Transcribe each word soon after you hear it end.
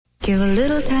Give a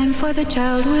little time for the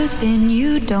child within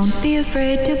you. Don't be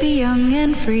afraid to be young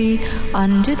and free.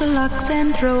 Undo the locks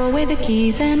and throw away the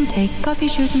keys and take off your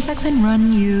shoes and socks and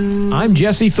run you. I'm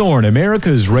Jesse Thorne,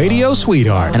 America's radio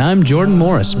sweetheart. And I'm Jordan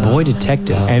Morris, boy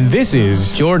detective. And this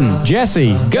is Jordan.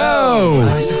 Jesse, go!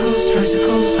 Bicycles,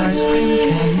 tricycles, ice cream,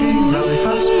 candy,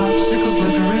 lollipops, popsicles,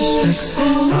 licorice sticks,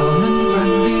 Solomon,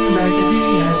 Grundy, Raggedy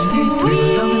Andy,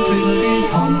 Tweedledum and Tweedledee,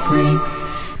 home free.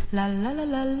 La la la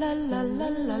la la la la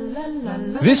la la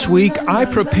la. This week, I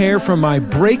prepare for my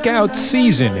breakout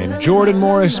season, and Jordan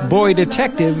Morris, boy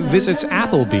detective, visits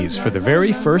Applebee's for the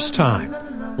very first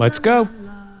time. Let's go.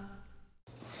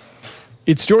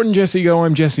 It's Jordan Jesse Go.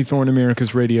 I'm Jesse Thorne,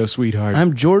 America's radio sweetheart.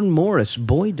 I'm Jordan Morris,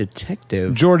 boy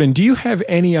detective. Jordan, do you have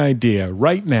any idea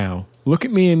right now, look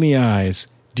at me in the eyes,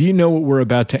 do you know what we're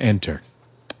about to enter?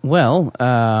 Well,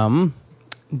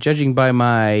 judging by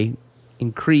my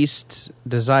increased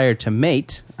desire to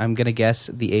mate, I'm going to guess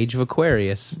the age of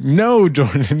Aquarius. No,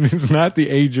 Jordan, it's not the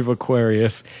age of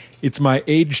Aquarius. It's my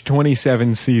age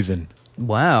 27 season.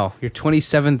 Wow, your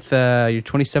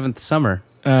 27th summer.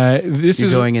 This you're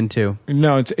is going into.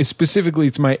 No, it's specifically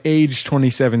it's my age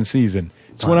 27 season.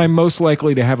 It's when I'm most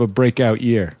likely to have a breakout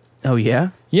year. Oh yeah?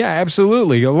 Yeah,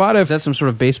 absolutely. A lot of Is that some sort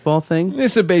of baseball thing?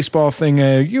 This is a baseball thing.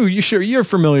 You're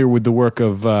familiar with the work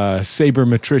of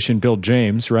sabermetrician Bill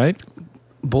James, right?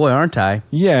 Boy, aren't I?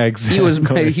 Yeah,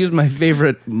 exactly. He was my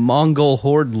favorite Mongol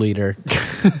horde leader.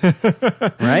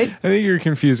 Right? I think you're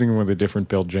confusing him with a different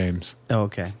Bill James. Oh,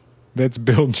 okay. That's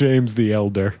Bill James the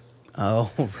Elder.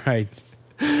 Oh, right.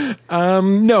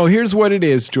 No, here's what it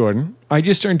is, Jordan. I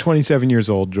just turned 27 years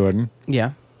old, Jordan.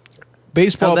 Yeah.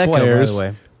 Baseball How'd that players. go, by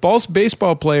the way?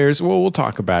 Baseball players, well, we'll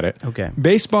talk about it. Okay.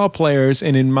 Baseball players,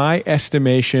 and in my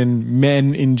estimation,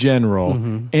 men in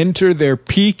general, enter their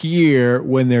peak year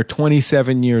when they're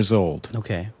 27 years old.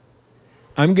 Okay.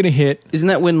 I'm going to hit... Isn't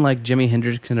that when, like, Jimi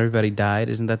Hendrix and everybody died?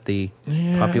 Isn't that the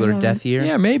popular death year?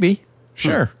 Yeah, maybe.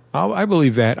 Sure. I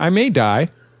believe that. I may die.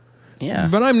 Yeah.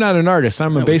 But I'm not an artist.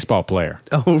 I'm a baseball player.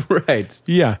 Oh, right.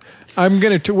 Yeah.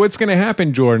 What's going to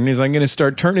happen, Jordan, is I'm going to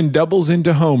start turning doubles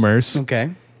into homers.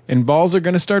 Okay. And balls are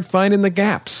going to start finding the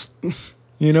gaps.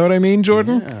 You know what I mean,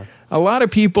 Jordan? Yeah. A lot of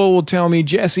people will tell me,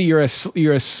 Jesse, you're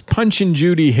a punch and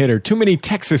Judy hitter. Too many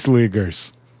Texas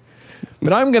leaguers.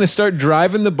 But I'm going to start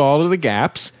driving the ball to the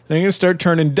gaps, and I'm going to start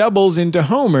turning doubles into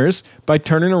homers by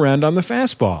turning around on the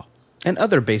fastball. And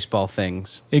other baseball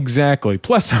things. Exactly.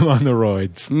 Plus, I'm on the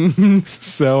roids.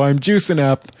 So I'm juicing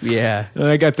up. Yeah. And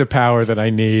I got the power that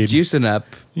I need. Juicing up.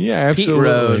 Yeah,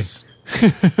 absolutely. Pete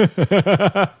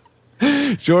Rose.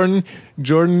 Jordan,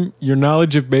 your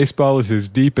knowledge of baseball is as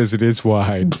deep as it is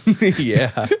wide.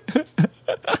 Yeah.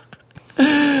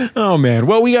 Oh, man.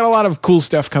 Well, we got a lot of cool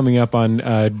stuff coming up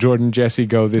on Jordan Jesse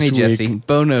Go this week. Hey, Jesse,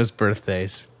 Bono's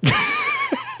birthdays.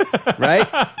 Right?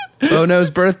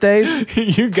 Bono's birthdays?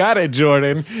 You got it,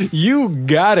 Jordan. You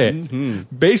got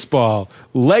it. Baseball.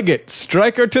 Leg it.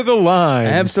 Striker to the line.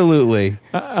 Absolutely.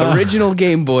 Original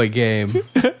Game Boy game.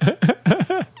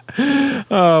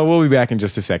 We'll be back in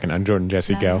just a second on Jordan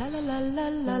Jesse Go.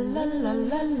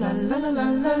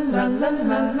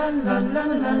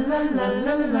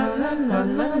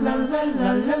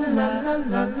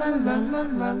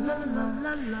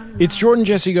 It's Jordan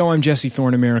Jesse Go. I'm Jesse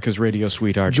Thorne, America's radio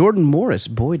sweetheart. Jordan Morris,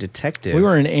 boy detective. We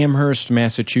were in Amherst,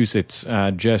 Massachusetts,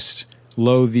 just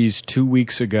these 2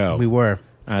 weeks ago. We were.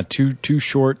 Two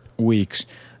short weeks.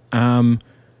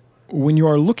 When you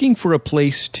are looking for a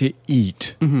place to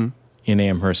eat in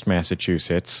Amherst,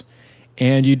 Massachusetts,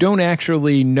 and you don't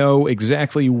actually know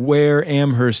exactly where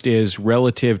Amherst is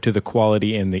relative to the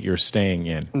Quality Inn that you're staying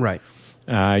in. Right.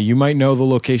 You might know the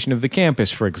location of the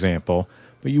campus, for example,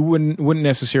 but you wouldn't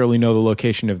necessarily know the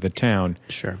location of the town.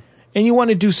 Sure. And you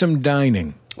want to do some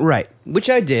dining. Right. Which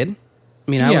I did.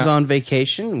 I mean, I Yeah. was on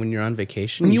vacation. When you're on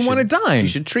vacation, You want to dine. You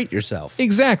should treat yourself.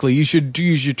 Exactly. You should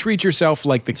treat yourself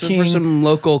like the king for some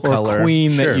local or color.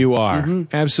 queen Sure. that you are.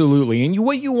 Absolutely. And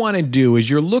what you want to do is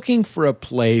you're looking for a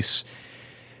place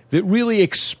that really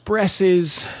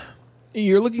expresses.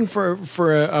 You're looking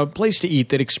for a place to eat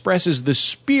that expresses the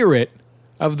spirit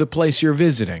of the place you're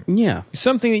visiting. Yeah.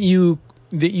 Something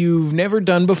that you've never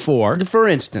done before. For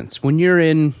instance, when you're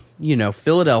in,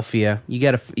 Philadelphia, you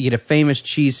get a famous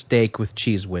cheesesteak with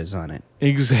Cheese Whiz on it.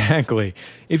 Exactly.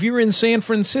 If you're in San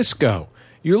Francisco,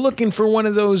 you're looking for one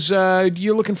of those.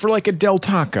 You're looking for like a Del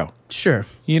Taco. Sure.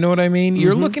 You know what I mean?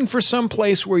 You're looking for some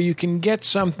place where you can get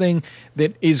something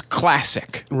that is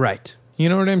classic. Right. You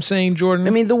know what I'm saying, Jordan? I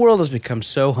mean, the world has become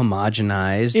so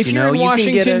homogenized. if you're in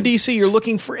Washington, D.C., you're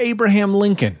looking for Abraham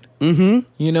Lincoln. Mm-hmm.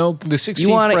 You know, the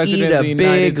 16th president of the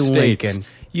United States. Lincoln.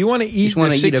 You want to eat just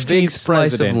want the to eat a big 16th slice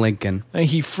president. of Lincoln. And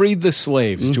he freed the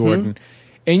slaves, Jordan.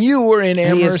 And you were in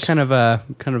And he has Amherst.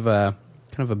 kind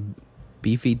of a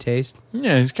beefy taste.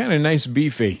 Yeah, it's kind of nice,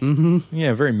 beefy. Mm-hmm.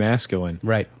 Yeah, very masculine.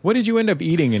 Right. What did you end up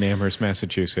eating in Amherst,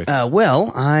 Massachusetts?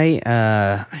 Well,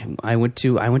 I went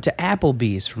to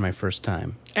Applebee's for my first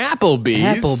time.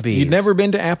 Applebee's. You'd never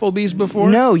been to Applebee's before?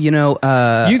 No, you know.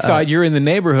 You thought you're in the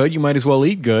neighborhood. You might as well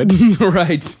eat good.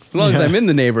 Right. As long as I'm in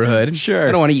the neighborhood. Sure.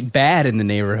 I don't want to eat bad in the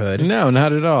neighborhood. No,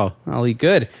 not at all. I'll eat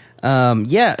good.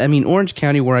 Yeah, I mean, Orange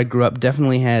County, where I grew up,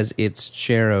 definitely has its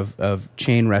share of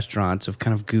chain restaurants, of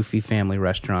kind of goofy family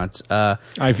restaurants.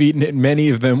 I've eaten at many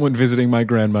of them when visiting my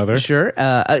grandmother. Sure.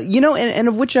 You know, and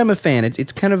of which I'm a fan.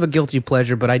 It's kind of a guilty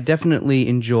pleasure, but I definitely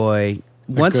enjoy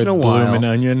once in a while bloomin'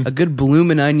 onion. a good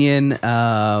bloomin' onion.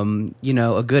 You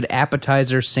know, a good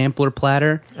appetizer sampler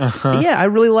platter. Yeah, I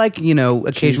really like, you know,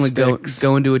 occasionally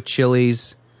going to a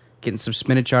Chili's, getting some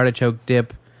spinach artichoke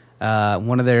dip.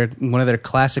 One of their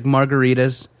classic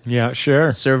margaritas. Yeah,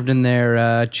 sure. Served in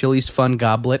their Chili's Fun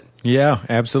goblet. Yeah,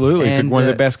 absolutely. It's And, one of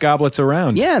the best goblets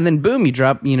around. Yeah, and then boom, you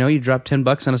drop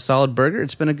 $10 on a solid burger.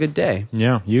 It's been a good day.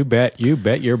 Yeah, you bet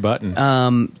your buttons.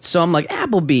 So I'm like,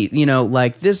 Applebee, you know,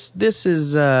 like this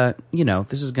is this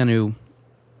is going to.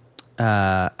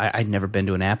 I'd never been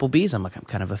to an Applebee's. I'm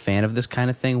kind of a fan of this kind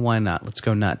of thing. Why not? Let's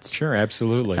go nuts. Sure,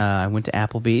 absolutely. I went to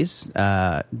Applebee's.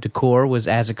 Decor was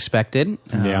as expected.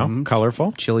 Yeah,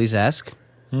 colorful. Chili's-esque.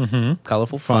 Mm-hmm.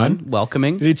 Colorful, fun,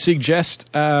 welcoming. Did it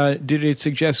suggest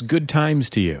good times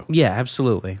to you? Yeah,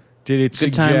 absolutely. Did it Good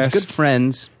suggest times, good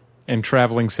friends. and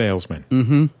traveling salesmen?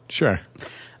 Mm-hmm. Sure.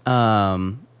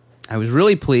 I was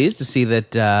really pleased to see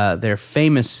that their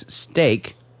famous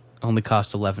steak only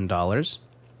cost $11.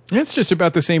 That's just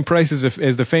about the same price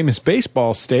as the famous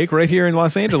baseball steak right here in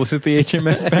Los Angeles at the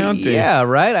HMS Bounty. Yeah,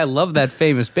 right. I love that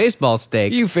famous baseball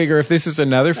steak. You figure if this is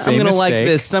another famous I'm gonna like steak,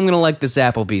 this. I'm gonna like this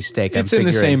Applebee's steak. it's in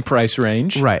the same price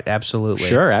range. Right, absolutely.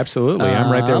 Sure, absolutely. I'm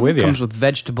right there with you. Comes with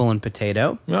vegetable and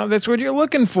potato. Well, that's what you're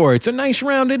looking for. It's a nice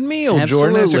rounded meal,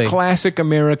 Jordan. It's Absolutely. a classic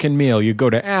American meal. You go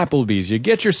to Applebee's, you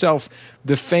get yourself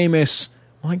the famous.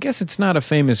 Well, I guess it's not a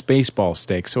famous baseball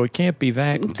steak, so it can't be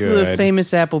that It's good. the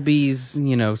famous Applebee's,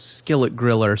 skillet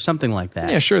griller or something like that.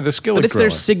 Yeah, sure, the skillet But it's griller. their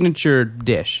signature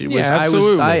dish. It was, Yeah,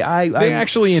 absolutely. They I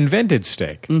actually invented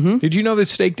steak. Mm-hmm. Did you know that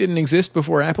steak didn't exist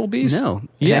before Applebee's? No.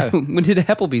 Yeah. When did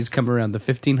Applebee's come around? The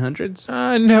 1500s?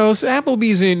 No. So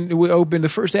Applebee's opened. The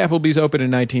first Applebee's opened in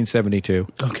 1972.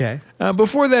 Okay.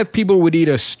 Before that, people would eat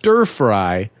a stir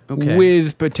fry Okay.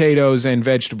 with potatoes and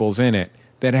vegetables in it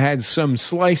that had some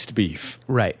sliced beef,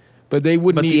 Right. but they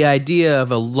wouldn't But eat. the idea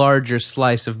of a larger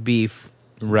slice of beef.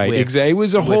 Right, with- exactly. It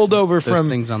was a with holdover those from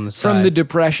things on the from side. the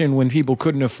Depression when people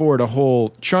couldn't afford a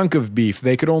whole chunk of beef.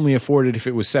 They could only afford it if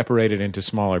it was separated into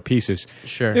smaller pieces.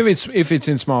 Sure. If it's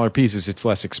in smaller pieces, it's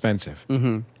less expensive.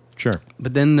 Mm-hmm. Sure.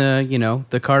 But then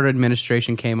the Carter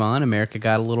administration came on. America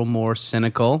got a little more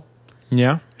cynical.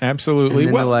 Yeah, absolutely. And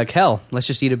then Well, they're like, hell, let's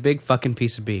just eat a big fucking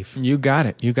piece of beef. you got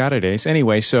it, Ace.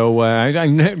 Anyway, so I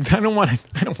don't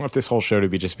want this whole show to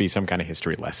be some kind of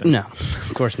history lesson. No,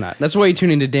 of course not. That's why you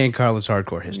tune into Dan Carlin's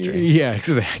Hardcore History. Yeah,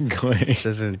 exactly. This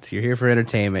isn't. You're here for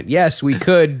entertainment. Yes, we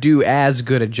could do as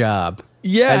good a job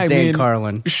Yeah, as I Dan mean,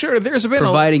 Carlin, Sure, there's been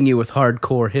providing you with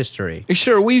hardcore history.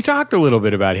 Sure, we've talked a little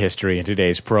bit about history in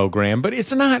today's program, but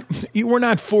we're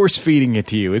not force-feeding it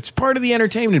to you. It's part of the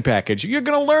entertainment package. You're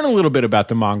going to learn a little bit about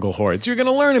the Mongol hordes. You're going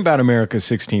to learn about America's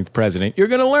 16th president. You're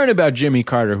going to learn about Jimmy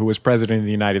Carter, who was president of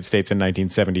the United States in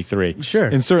 1973. Sure.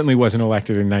 And certainly wasn't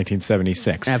elected in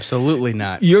 1976. Absolutely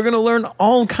not. You're going to learn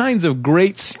all kinds of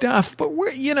great stuff, but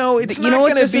it's You know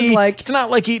what this is like? It's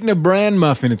not like eating a bran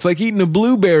muffin. It's like eating a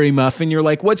blueberry muffin. You're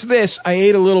like, what's this? I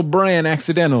ate a little bran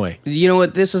accidentally. You know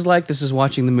what this is like? This is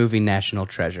watching the movie National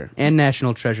Treasure and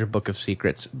National Treasure Book of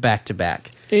Secrets back to back.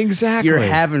 Exactly. You're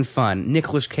having fun.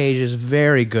 Nicolas Cage is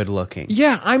very good looking.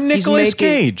 Yeah, I'm Nicolas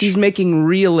Cage. He's making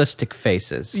realistic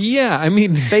faces. Yeah, I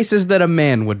mean, Faces that a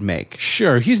man would make.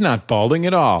 sure, he's not balding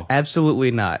at all.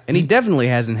 Absolutely not. And he definitely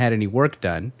hasn't had any work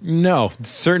done. No,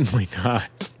 certainly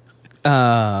not.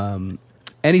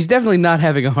 And he's definitely not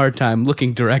having a hard time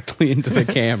looking directly into the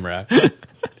camera.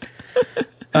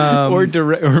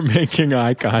 Or making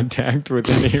eye contact with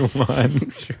anyone.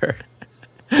 Sure.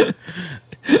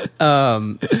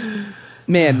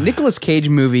 Man, Nicolas Cage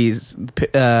movies,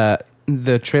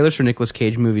 the trailers for Nicolas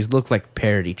Cage movies look like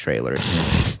parody trailers.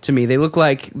 To me, they look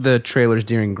like the trailers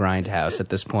during Grindhouse at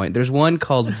this point. There's one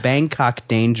called Bangkok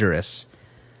Dangerous.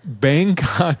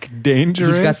 Bangkok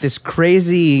Dangerous? He's got this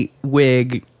crazy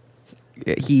wig.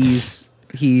 He's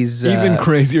He's even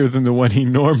crazier than the one he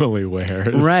normally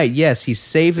wears. Right, yes. He's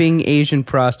saving Asian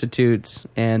prostitutes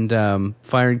and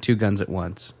firing 2 guns at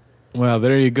once. Well,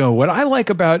 there you go.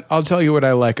 I'll tell you what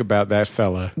I like about that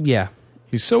fella. Yeah.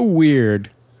 He's so weird,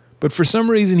 but for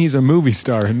some reason he's a movie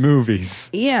star in movies.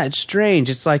 Yeah, it's strange.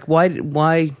 It's like,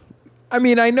 why? I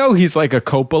mean, I know he's like a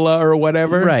Coppola or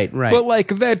whatever. Right. But like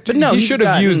that, But no, he he's should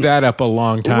have used that up a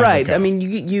long time Right. ago. I mean,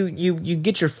 you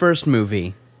get your first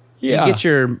movie. Yeah. You get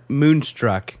your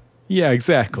Moonstruck. Yeah,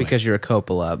 exactly. Because you're a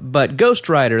Coppola. But Ghost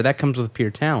Rider, that comes with pure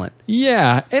talent.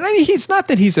 Yeah, and I mean, he's not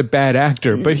that he's a bad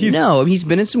actor, but he's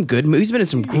been in some good movies. He's been in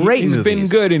some great movies. He's been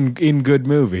good in good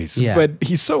movies. Yeah. But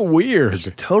he's so weird. He's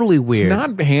totally weird. He's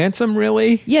not handsome,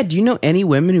 really. Yeah, do you know any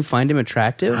women who find him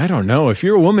attractive? I don't know. If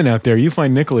you're a woman out there, you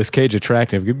find Nicolas Cage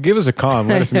attractive, give us a call and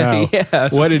let us know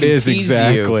so what we it can is tease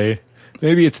exactly. you.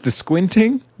 Maybe it's the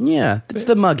squinting? Yeah, it's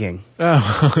the mugging.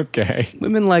 Oh, okay.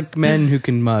 Women like men who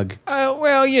can mug.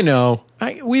 Well, you know,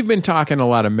 we've been talking a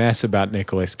lot of mess about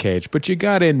Nicolas Cage, but you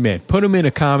got to admit, put him in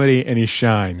a comedy and he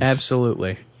shines.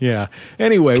 Absolutely. Yeah.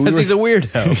 Anyway, Because he's a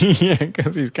weirdo. Yeah,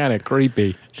 because he's kind of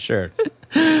creepy. Sure.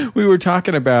 We were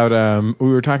talking about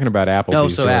Applebee's. Oh,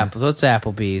 so it's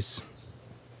Applebee's.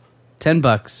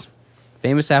 $10.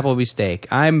 Famous Applebee's steak.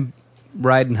 I'm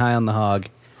riding high on the hog.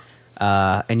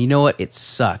 And you know what? It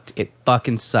sucked. It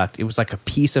fucking sucked. It was like a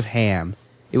piece of ham.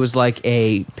 It was like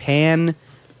a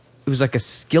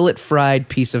skillet fried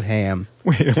piece of ham.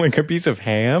 Wait, like a piece of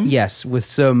ham? Yes, with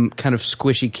some kind of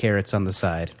squishy carrots on the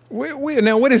side. Wait,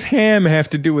 now what does ham have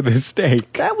to do with a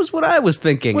steak? That was what I was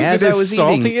thinking. Was it as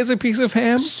salty as a piece of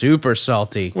ham? Super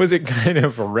salty. Was it kind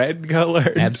of red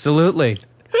colored? Absolutely.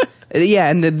 Yeah,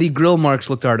 and the grill marks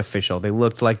looked artificial. They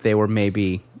looked like they were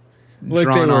maybe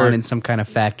drawn on in some kind of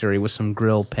factory with some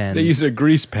grill pens. They use a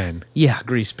grease pen. Yeah,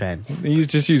 grease pen. They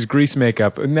just use grease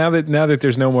makeup. Now that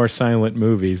there's no more silent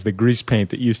movies, the grease paint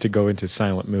that used to go into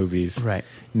silent movies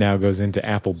now goes into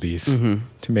Applebee's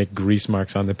to make grease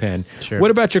marks on the pen. Sure. What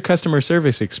about your customer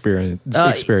service experience?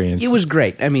 It was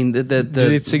great. I mean, did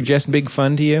it suggest big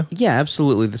fun to you? Yeah,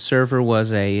 absolutely. The server was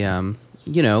seemed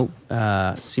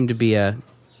to be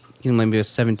maybe a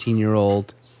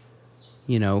 17-year-old.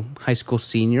 High school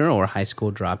senior or high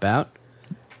school dropout.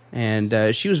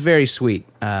 And she was very sweet.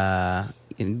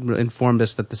 Informed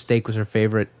us that the steak was her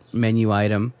favorite menu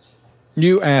item.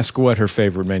 You ask what her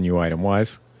favorite menu item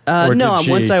was? No,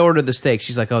 once I ordered the steak,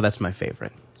 she's like, oh, that's my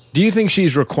favorite. Do you think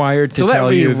she's required to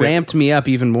tell you that? So that ramped me up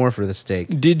even more for the steak.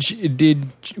 Do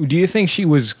you think she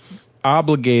was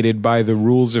obligated by the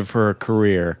rules of her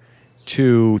career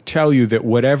to tell you that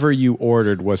whatever you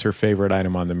ordered was her favorite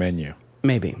item on the menu?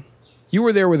 Maybe. You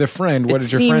were there with a friend. What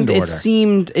did your friend order?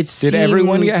 Did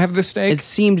everyone have the steak? It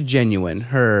seemed genuine,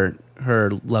 her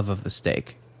love of the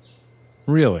steak.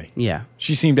 Really? Yeah.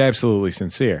 She seemed absolutely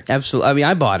sincere. Absolutely. I mean,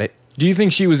 I bought it. Do you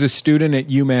think she was a student at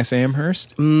UMass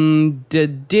Amherst?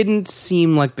 Didn't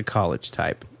seem like the college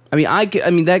type. I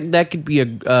mean, that could be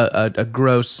a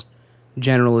gross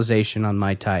generalization on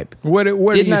my type. What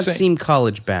did not seem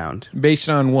college bound. Based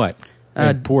on what?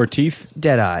 Poor teeth?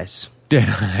 Dead eyes. Dead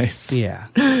eyes. Yeah.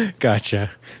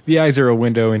 Gotcha. The eyes are a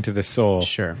window into the soul.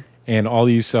 Sure. And all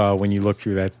you saw when you looked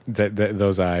through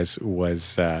those eyes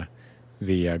was the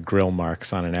grill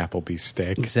marks on an Applebee's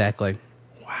steak. Exactly.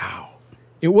 Wow.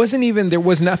 It wasn't even, there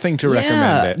was nothing to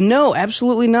recommend it. No,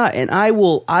 absolutely not. And I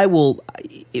will,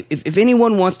 if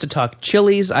anyone wants to talk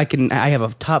Chili's, I have a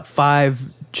top 5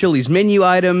 Chili's menu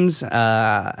items.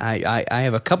 I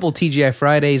have a couple TGI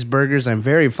Fridays burgers I'm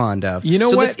very fond of. You know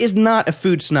what? So this is not a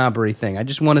food snobbery thing. I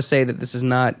just want to say that this is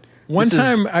not. One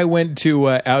time I went to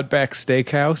Outback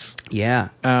Steakhouse. Yeah.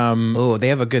 They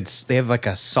have like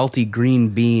a salty green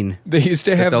bean. They used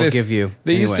to have they'll give you.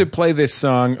 They used to play this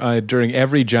song during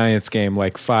every Giants game,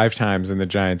 like 5 times in the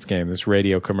Giants game. This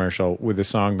radio commercial with a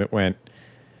song that went,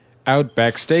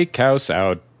 Outback Steakhouse,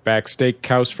 Outback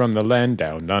Steakhouse from the land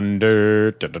down under.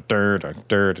 And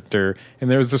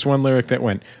there was this one lyric that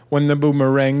went, when the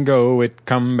boomerang go, it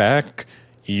come back,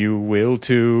 you will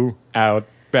too, Outback.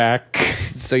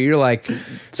 So you're like...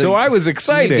 So I was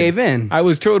excited. You gave in. I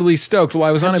was totally stoked. Well,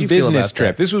 I was on a business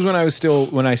trip. That? This was when I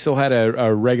still had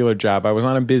a regular job. I was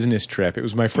on a business trip. It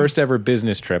was my first ever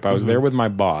business trip. I was there with my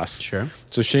boss. Sure.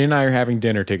 So she and I are having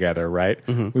dinner together, right?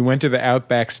 Mm-hmm. We went to the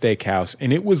Outback Steakhouse,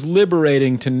 and it was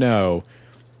liberating to know...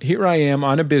 Here I am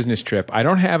on a business trip. I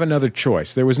don't have another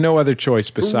choice. There was no other choice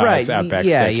besides Outback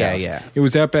Steakhouse. Yeah. It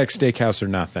was Outback Steakhouse or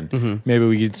nothing. Mm-hmm. Maybe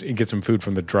we could get some food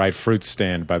from the dried fruit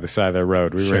stand by the side of the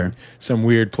road. We were in some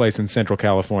weird place in Central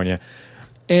California.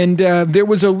 And there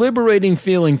was a liberating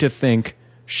feeling to think,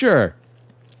 sure,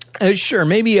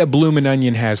 maybe a bloomin'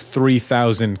 onion has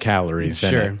 3,000 calories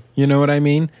in it. You know what I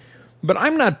mean? But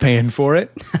I'm not paying for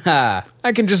it.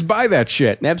 I can just buy that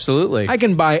shit. Absolutely. I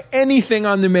can buy anything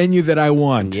on the menu that I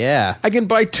want. Yeah. I can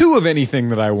buy 2 of anything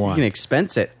that I want. You can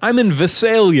expense it. I'm in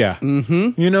Visalia.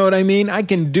 Mm-hmm. You know what I mean? I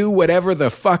can do whatever the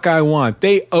fuck I want.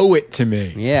 They owe it to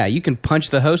me. Yeah, you can punch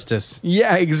the hostess.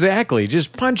 Yeah, exactly.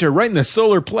 Just punch her right in the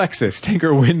solar plexus. Take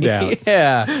her wind out.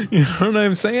 Yeah. You know what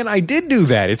I'm saying? I did do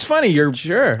that. It's funny. You're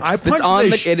Sure. I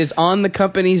punched It is on the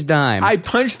company's dime. I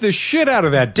punched the shit out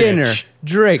of that Dinner, bitch.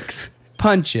 drinks,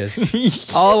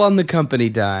 punches, all on the company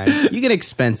dime. You can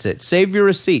expense it. Save your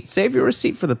receipt. Save your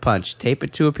receipt for the punch. Tape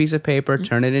it to a piece of paper.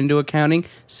 Turn it into accounting.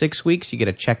 6 weeks, you get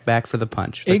a check back for the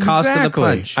punch. The cost of the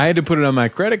punch. I had to put it on my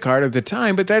credit card at the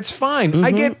time, but that's fine.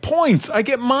 I get points. I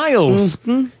get miles.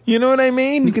 You know what I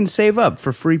mean? You can save up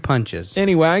for free punches.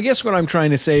 Anyway, I guess what I'm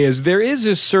trying to say is there is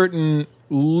a certain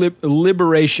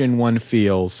liberation one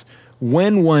feels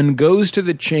when one goes to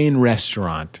the chain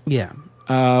restaurant Yeah.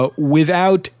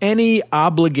 without any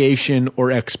obligation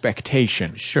or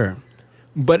expectation. Sure.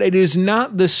 But it is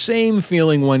not the same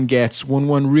feeling one gets when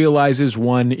one realizes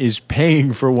one is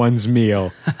paying for one's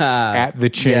meal at the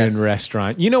chain Yes.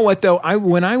 restaurant. You know what, though?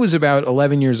 When I was about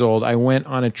 11 years old, I went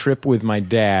on a trip with my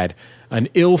dad, an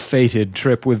ill-fated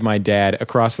trip with my dad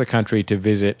across the country to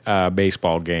visit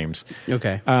baseball games.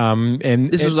 Okay. And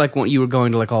This was like when you were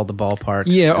going to like all the ballparks.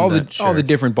 yeah, and all the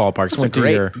different ballparks. It's a Went to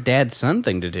great your dad-son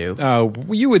thing to do.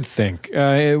 you would think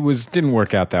it didn't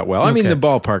work out that well. I mean, Okay. the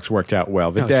ballparks worked out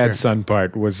well. The Oh, dad-son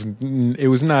part was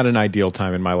not an ideal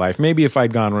time in my life. Maybe if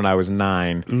I'd gone when I was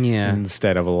 9 Yeah.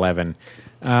 instead of 11.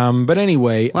 But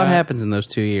anyway, A lot happens in those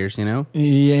 2 years, you know?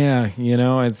 yeah, you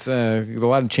know, it's a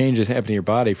lot of changes happen to your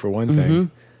body for one thing.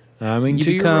 I mean, You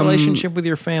to your become relationship with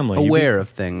your family. Aware of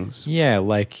things. Yeah,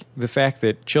 like the fact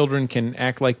that children can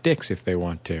act like dicks if they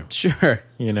want to. Sure.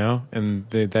 You know, and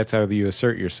that's how you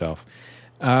assert yourself.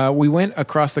 We went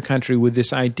across the country with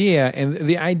this idea, and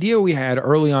the idea we had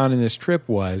early on in this trip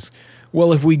was,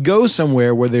 well, if we go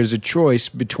somewhere where there's a choice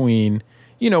between,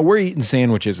 you know, we're eating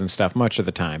sandwiches and stuff much of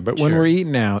the time, but when Sure. we're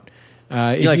eating out,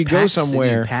 if you go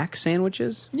somewhere, pack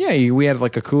sandwiches? yeah, we had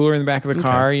like a cooler in the back of the Okay.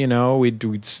 car. You know,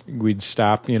 we'd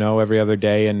stop, you know, every other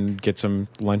day and get some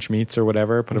lunch meats or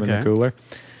whatever, put them in the Okay. cooler.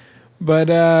 But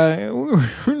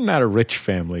we're not a rich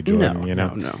family, Jordan. No, you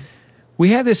know, no. we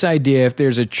had this idea if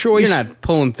there's a choice. You're not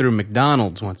pulling through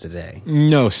McDonald's once a day.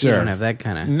 No, sir. You don't have that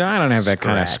kind of. No, I don't have that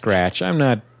kind of scratch. I'm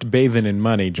not bathing in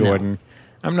money, Jordan.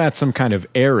 I'm not some kind of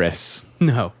heiress.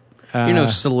 No. You're no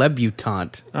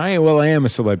celebutante. I am a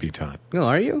celebutante. Well,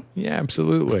 are you? Yeah,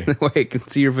 absolutely. Wait, I can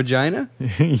see your vagina?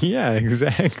 Yeah,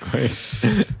 exactly.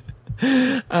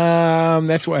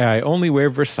 That's why I only wear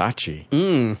Versace.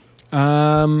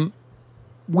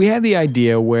 We had the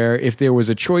idea where if there was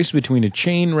a choice between a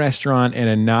chain restaurant and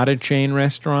a not a chain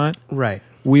restaurant, Right.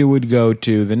 we would go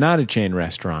to the not a chain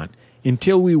restaurant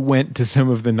until we went to some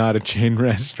of the not a chain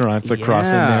restaurants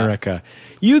across Yeah. America.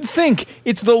 You'd think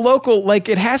it's the local, like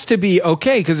it has to be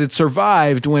okay because it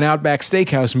survived when Outback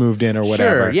Steakhouse moved in or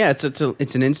whatever. Sure. Yeah,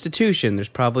 it's an institution. There's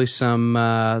probably some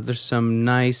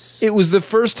nice. It was the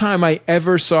first time I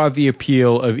ever saw the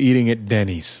appeal of eating at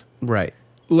Denny's. Right.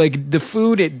 Like the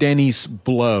food at Denny's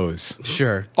blows.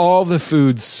 Sure. All the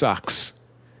food sucks.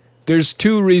 There's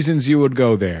 2 reasons you would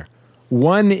go there.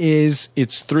 One is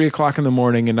it's 3:00 in the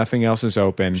morning and nothing else is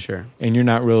open. Sure. And you're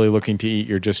not really looking to eat.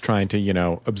 You're just trying to, you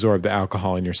know, absorb the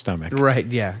alcohol in your stomach. Right.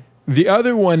 Yeah. The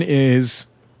other one is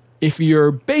if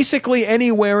you're basically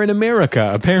anywhere in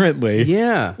America, apparently.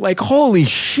 Yeah. Like, holy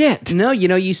shit. No, you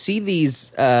know, you see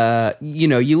these.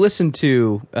 You listen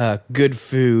to good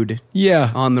food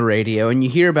Yeah. on the radio, and you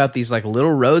hear about these like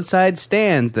little roadside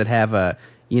stands that have a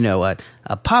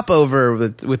popover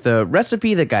with a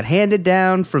recipe that got handed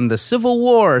down from the Civil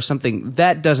War or something.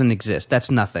 That doesn't exist.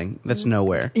 That's nothing. That's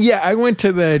nowhere. Yeah, I went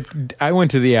to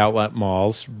the outlet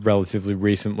malls relatively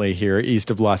recently here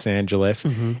east of Los Angeles.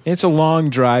 It's a long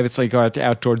drive. It's like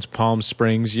out towards Palm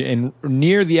Springs, and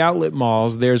near the outlet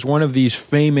malls, there's one of these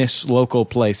famous local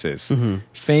places,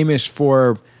 famous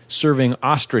for serving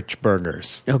ostrich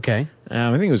burgers. Okay.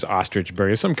 I think it was ostrich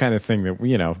burgers, some kind of thing that,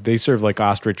 you know, they serve like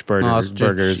ostrich burgers,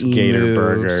 Ostrich, gator emu,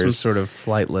 burgers. some sort of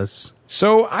flightless.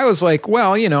 So I was like,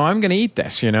 well, you know, I'm going to eat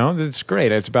this, you know. It's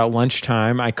great. It's about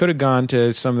lunchtime. I could have gone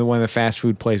to one of the fast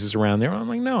food places around there. I'm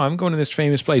like, no, I'm going to this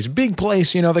famous place. Big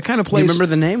place, you know, the kind of place. You remember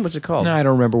the name? What's it called? No, I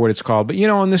don't remember what it's called. But, you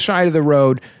know, on the side of the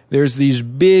road, there's these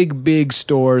big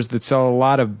stores that sell a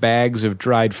lot of bags of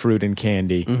dried fruit and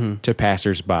candy to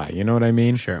passersby. You know what I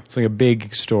mean? Sure. It's like a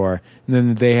big store. And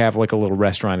then they have like a little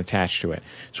restaurant attached to it.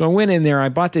 So I went in there. I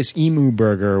bought this emu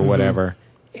burger or whatever.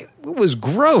 It was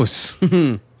gross.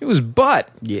 It was butt.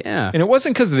 Yeah. And it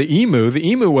wasn't because of the emu.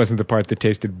 The emu wasn't the part that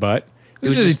tasted butt. It It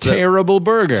was just a terrible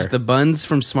burger. Just the buns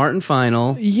from Smart and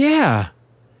Final. Yeah.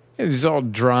 It was all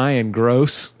dry and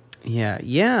gross. Yeah. We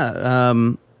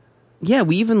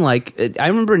even I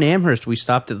remember in Amherst we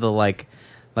stopped at the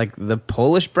the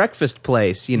Polish breakfast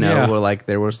place, where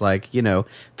there was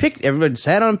everybody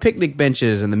sat on picnic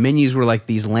benches and the menus were like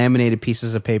these laminated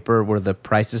pieces of paper where the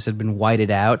prices had been whited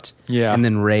out and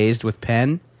then raised with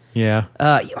pen. Yeah.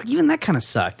 Even that kind of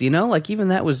sucked, even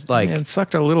that was yeah, it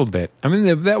sucked a little bit. I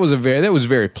mean, that was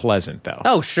very pleasant though.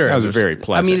 Oh, sure. That was very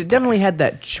pleasant. I mean, it definitely had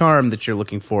that charm that you're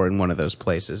looking for in one of those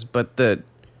places, but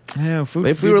if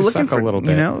we were looking for a little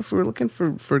bit, if we were looking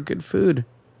for good food.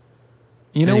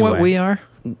 What we are?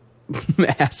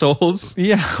 Assholes.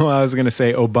 Yeah, well, I was going to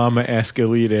say Obama-esque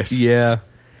elitists. Yeah.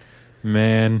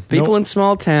 Man. People in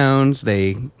small towns,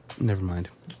 never mind.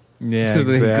 Yeah,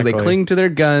 exactly. They cling to their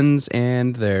guns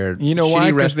and their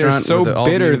shitty restaurant. They're so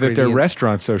bitter that their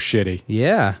restaurant's so shitty.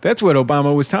 Yeah. That's what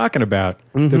Obama was talking about.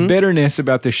 Mm-hmm. The bitterness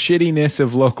about the shittiness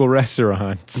of local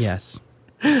restaurants. Yes.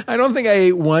 I don't think I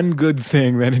ate one good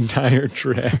thing that entire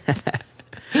trip.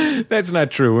 That's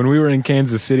not true. When we were in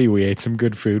Kansas City, we ate some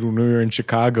good food. When we were in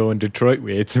Chicago and Detroit,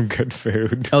 we ate some good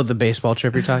food. Oh, the baseball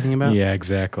trip you're talking about? Yeah,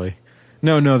 exactly.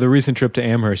 No, the recent trip to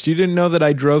Amherst. You didn't know that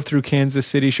I drove through Kansas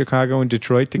City, Chicago, and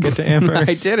Detroit to get to Amherst?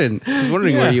 I didn't. I was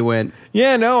wondering where you went.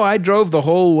 Yeah, no, I drove the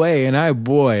whole way, and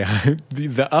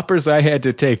the uppers I had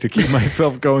to take to keep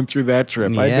myself going through that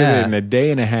trip. Yeah. I did it in a day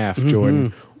and a half,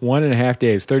 Jordan. 1.5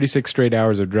 days, 36 straight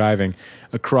hours of driving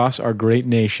across our great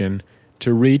nation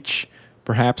to reach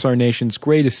perhaps our nation's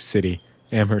greatest city,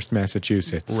 Amherst,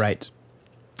 Massachusetts. Right.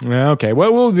 Okay,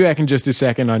 well, we'll be back in just a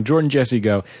second on Jordan Jesse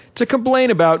Go to complain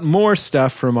about more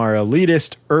stuff from our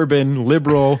elitist, urban,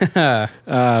 liberal,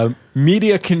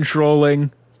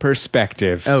 media-controlling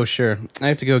perspective. Oh, sure. I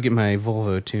have to go get my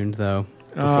Volvo tuned, though,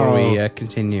 before we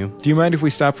continue. Do you mind if we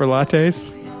stop for lattes?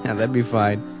 Yeah, that'd be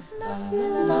fine.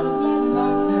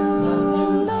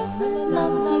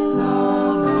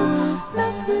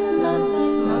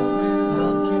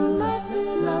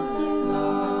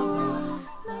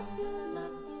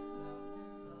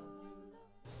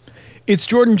 It's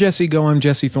Jordan Jesse Go. I'm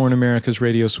Jesse Thorne, America's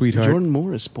radio sweetheart. Jordan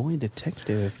Morris, boy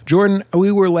detective. Jordan,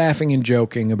 we were laughing and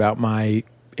joking about my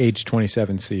age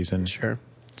 27 season. Sure.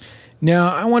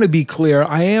 Now, I want to be clear.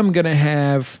 I am going to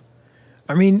have...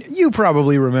 I mean, you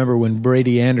probably remember when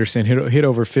Brady Anderson hit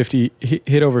over 50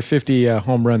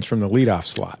 home runs from the leadoff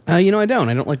slot. I don't.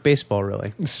 I don't like baseball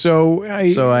really. So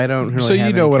I don't really. So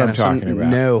you know what I'm talking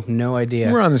about. No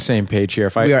idea. We're on the same page here.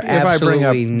 We are absolutely bring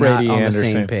up Brady not on Anderson,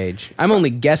 the same page. I'm only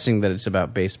guessing that it's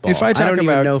about baseball. If I don't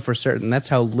even know for certain. That's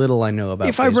how little I know about.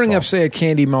 If baseball. I bring up, say, a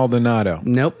Candy Maldonado.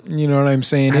 Nope. You know what I'm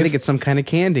saying? I think it's some kind of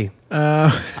candy.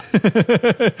 I'm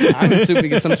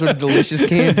assuming it's some sort of delicious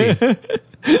candy.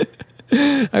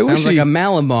 Sounds like a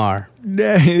Malamar.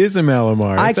 Yeah, it is a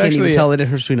Malamar. I can't even tell the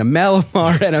difference between a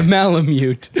Malamar and a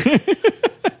Malamute.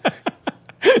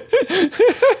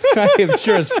 I am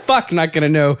sure as fuck not going to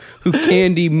know who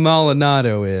Candy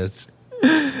Maldonado is.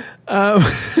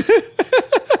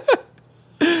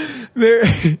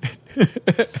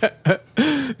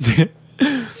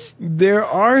 There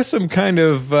are some kind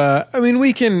of.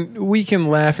 We can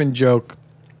laugh and joke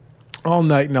all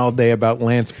night and all day about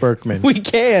Lance Berkman. We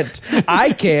can't.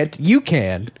 I can't. You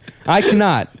can. I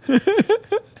cannot.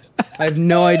 I have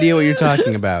no idea what you're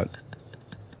talking about.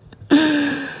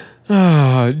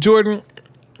 Jordan,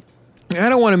 I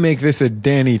don't want to make this a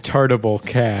Danny Tartable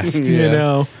cast, you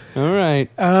know. All right.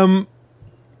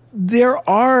 There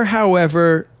are,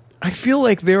 however, I feel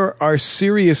like there are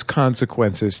serious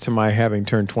consequences to my having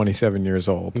turned 27 years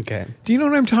old. Okay. Do you know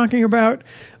what I'm talking about?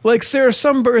 Like, there are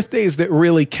some birthdays that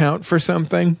really count for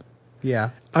something. Yeah.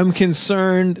 I'm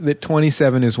concerned that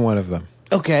 27 is one of them.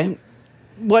 Okay.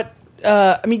 What?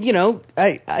 I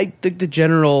think the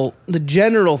general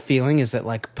feeling is that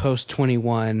like post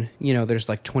 21, there's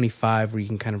like 25 where you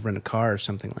can kind of rent a car or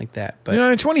something like that. But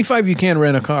at 25 you can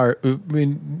rent a car. I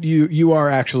mean, you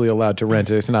are actually allowed to rent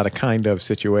it. It's not a kind of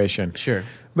situation. Sure.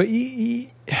 But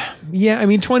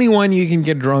 21 you can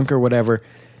get drunk or whatever.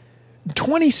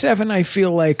 27 I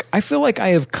feel like I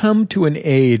have come to an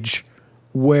age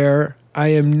where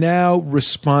I am now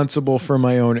responsible for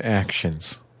my own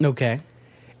actions. Okay.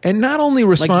 And not only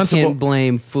responsible... Like you can't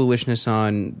blame foolishness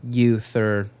on youth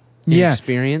or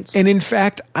inexperience? And in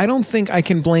fact, I don't think I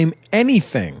can blame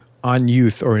anything on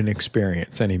youth or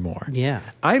inexperience anymore. Yeah.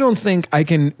 I don't think I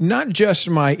can... Not just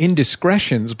my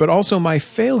indiscretions, but also my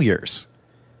failures.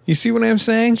 You see what I'm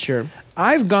saying? Sure.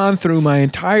 I've gone through my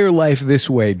entire life this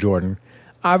way, Jordan.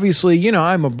 Obviously,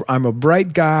 I'm a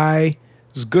bright guy,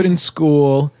 was good in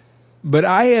school, but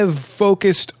I have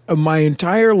focused my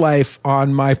entire life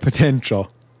on my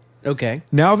potential. Okay.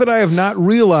 Now that I have not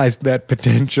realized that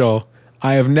potential,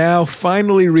 I have now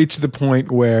finally reached the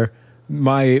point where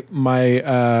my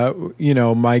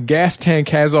gas tank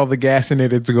has all the gas in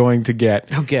it it's going to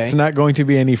get. Okay. It's not going to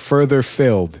be any further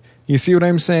filled. You see what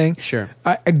I'm saying? Sure.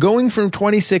 Going from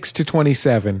 26 to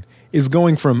 27 is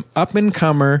going from up and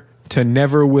comer to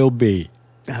never will be.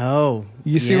 Oh.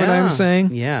 You see what I'm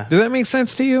saying? Yeah. Does that make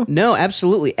sense to you? No,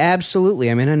 absolutely. Absolutely.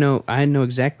 I mean, I know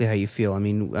exactly how you feel. I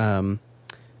mean,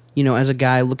 as a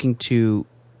guy looking to,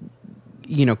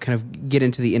 kind of get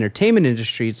into the entertainment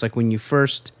industry, it's like when I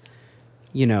first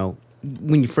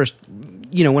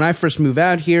move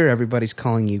out here, everybody's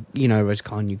calling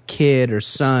you kid or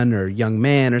son or young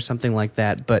man or something like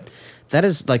that. But that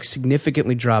is like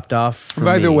significantly dropped off for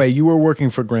By me. the way, you were working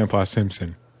for Grandpa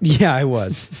Simpson. Yeah, I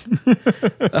was.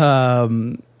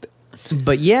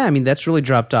 But yeah, I mean, that's really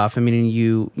dropped off. I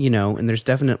mean, and there's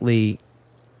definitely,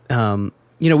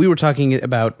 we were talking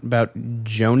about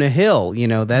Jonah Hill.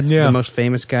 That's the most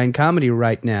famous guy in comedy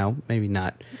right now. Maybe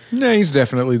not. No, he's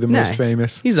definitely the most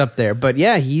famous. He's up there. But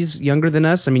yeah, he's younger than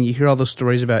us. I mean, you hear all those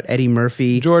stories about Eddie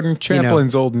Murphy. Jordan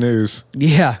Chaplin's old news.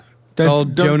 Yeah. It's all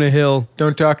Jonah Hill.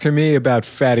 Don't talk to me about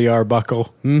Fatty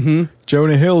Arbuckle. Mm-hmm.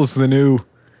 Jonah Hill's the new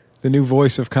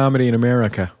voice of comedy in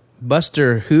America.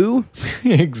 Buster who?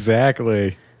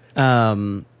 Exactly.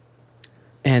 And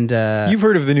you've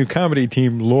heard of the new comedy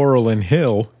team Laurel and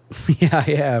Hill. Yeah,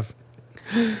 I have.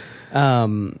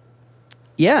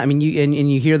 Yeah, I mean,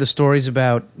 you hear the stories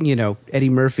about, Eddie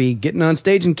Murphy getting on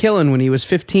stage and killing when he was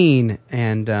 15,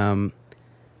 and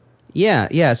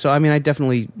yeah. So I mean, I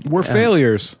definitely we're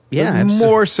failures. Yeah,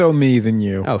 more so me than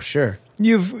you. Oh, sure.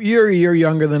 You're a year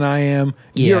younger than I am.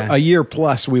 Yeah. You're a year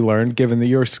plus, we learned, given that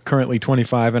you're currently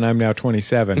 25 and I'm now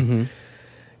 27. Mm-hmm.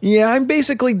 Yeah, I'm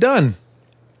basically done.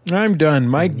 I'm done.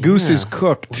 My goose is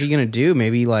cooked. What are you gonna do?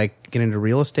 Maybe like get into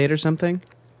real estate or something?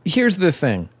 Here's the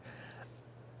thing.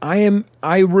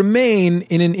 I remain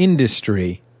in an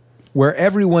industry where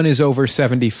everyone is over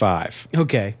 75.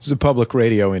 Okay. It's the public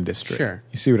radio industry. Sure.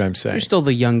 You see what I'm saying? You're still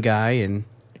the young guy,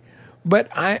 but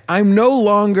I no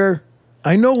longer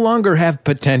have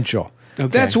potential. Okay.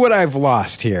 That's what I've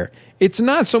lost here. It's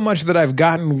not so much that I've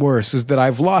gotten worse as that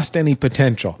I've lost any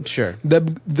potential. Sure.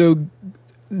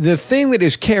 The thing that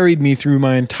has carried me through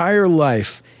my entire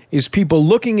life is people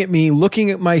looking at me,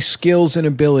 looking at my skills and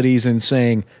abilities and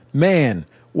saying, "Man,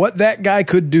 what that guy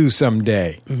could do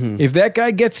someday. Mm-hmm. If that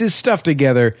guy gets his stuff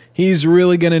together, he's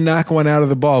really going to knock one out of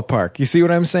the ballpark." You see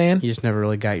what I'm saying? You just never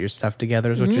really got your stuff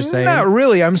together is what you're saying? Not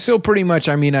really. I'm still pretty much,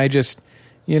 I just,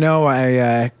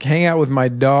 I hang out with my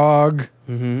dog,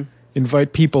 mm-hmm.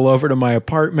 invite people over to my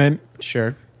apartment.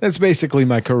 Sure. That's basically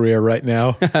my career right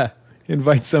now.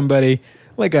 Invite somebody,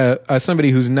 like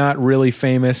somebody who's not really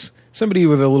famous, somebody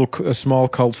with a small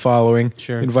cult following.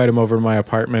 Sure. Invite them over to my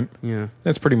apartment. Yeah.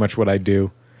 That's pretty much what I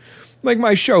do. Like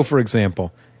my show, for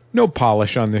example. No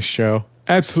polish on this show.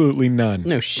 Absolutely none.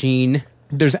 No sheen.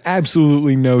 There's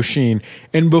absolutely no sheen.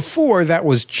 And before, that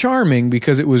was charming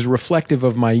because it was reflective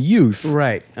of my youth.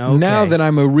 Right. Okay. Now that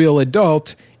I'm a real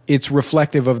adult, it's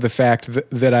reflective of the fact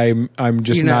that I'm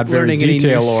just not very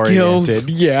detail-oriented.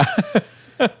 Yeah.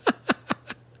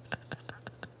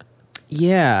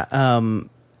 Yeah.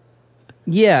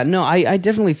 Yeah. No, I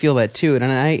definitely feel that too,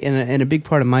 and a big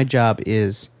part of my job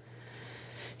is,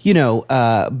 being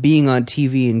on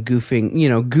TV and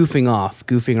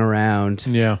goofing around.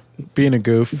 Yeah, being a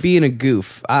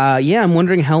goof. Yeah, I'm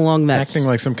wondering how long that's... Acting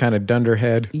like some kind of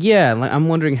dunderhead. Yeah, I'm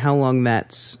wondering how long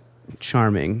that's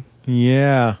charming.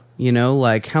 Yeah.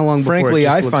 Like how long before Frankly, it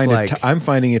just looks like... I'm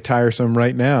finding it tiresome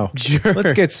right now. Sure.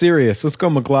 Let's get serious. Let's go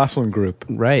McLaughlin Group.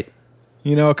 Right.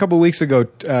 A couple weeks ago,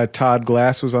 Todd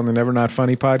Glass was on the Never Not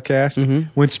Funny podcast. Mm-hmm.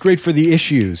 Went straight for the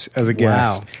issues as a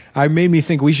guest. Wow. Made me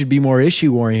think we should be more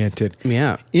issue-oriented.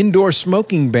 Yeah. Indoor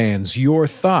smoking bans. Your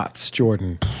thoughts,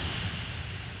 Jordan?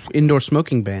 Indoor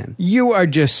smoking ban. You are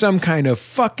just some kind of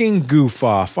fucking goof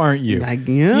off, aren't you?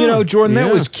 Yeah. Jordan,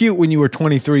 that was cute when you were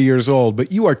 23 years old,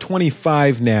 but you are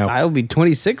 25 now. I'll be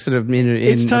 26 in a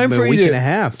week and a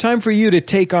half. Time for you to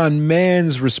take on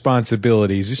man's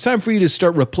responsibilities. It's time for you to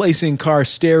start replacing car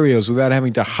stereos without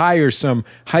having to hire some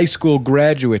high school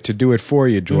graduate to do it for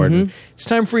you, Jordan. Mm-hmm. It's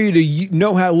time for you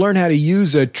to learn how to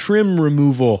use a trim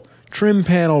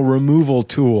panel removal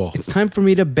tool. It's time for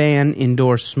me to ban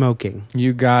indoor smoking.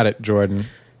 You got it, Jordan.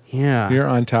 Yeah. You're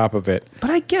on top of it. But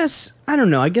I don't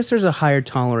know, I guess there's a higher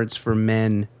tolerance for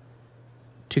men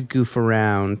to goof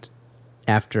around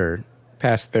after...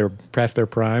 Past their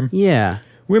prime? Yeah.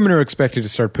 Women are expected to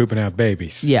start pooping out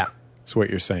babies. Yeah. That's what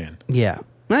you're saying. Yeah.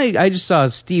 I just saw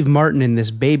Steve Martin in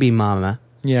this Baby Mama.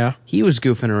 Yeah. He was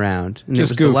goofing around, and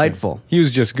Just it was goofing. delightful. He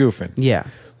was just goofing. Yeah.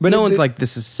 But no one's like,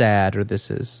 this is sad, or this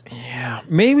is... Yeah.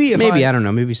 Maybe I don't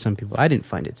know. Maybe some people... I didn't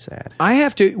find it sad. I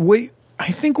have to... Wait. I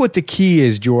think what the key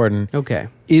is, Jordan, Okay.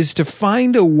 is to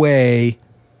find a way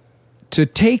to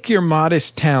take your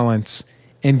modest talents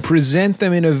and present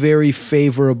them in a very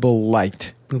favorable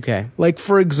light. Okay. Like,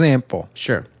 for example,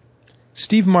 Sure.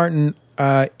 Steve Martin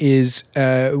was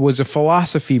a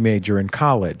philosophy major in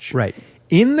college. Right.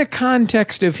 In the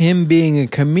context of him being a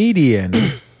comedian,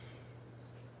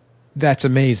 that's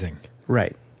amazing.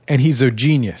 Right. And he's a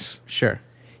genius. Sure.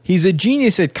 He's a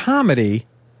genius at comedy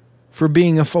for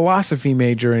being a philosophy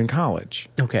major in college.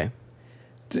 Okay.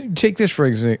 Take this for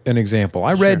an example.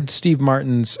 I read Steve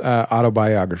Martin's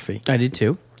autobiography. I did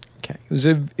too. Okay,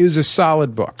 it was a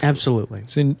solid book. Absolutely.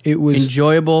 It was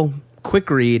Enjoyable, quick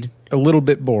read. a little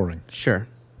bit boring, Sure.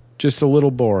 just a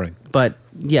little boring. But,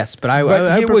 yes, but I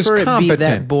But it was prefer it be competent.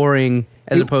 that boring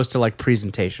as It- opposed to, like,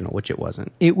 presentational, which it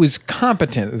wasn't. It was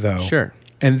competent, though. Sure.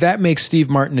 And that makes Steve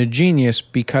Martin a genius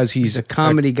because he's He's a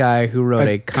comedy guy who wrote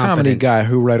a comedy competent... guy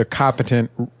who wrote a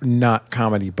competent, not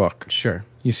comedy book. Sure.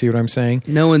 You see what I'm saying?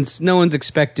 No one's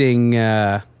expecting,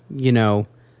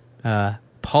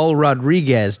 Paul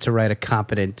Rodriguez to write a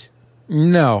competent,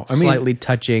 No, I mean, slightly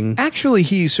touching... actually,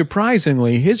 his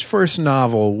first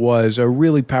novel was a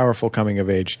really powerful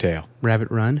coming-of-age tale. Rabbit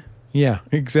Run? Yeah,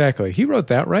 exactly. He wrote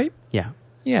that, right? Yeah.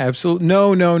 Yeah, absolutely.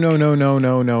 No,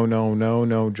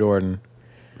 Jordan.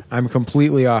 I'm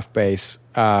completely off base.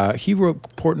 He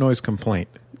wrote Portnoy's Complaint.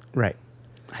 Right.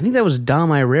 I think that was Dom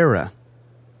Irrera.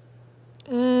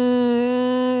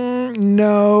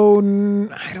 No,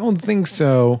 I don't think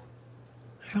so.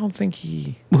 I don't think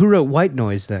he... Who wrote White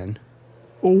Noise then?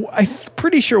 Well, I'm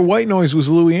pretty sure White Noise was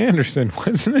Louis Anderson,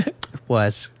 wasn't it?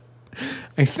 Was.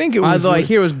 I think it was... Although I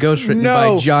hear it was ghostwritten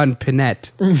by John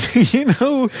Pinette.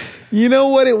 You know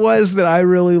what it was that I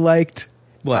really liked?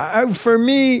 What? For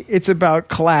me, it's about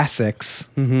classics.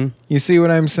 Mm-hmm. You see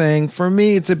what I'm saying? For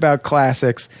me, it's about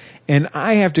classics. And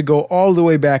I have to go all the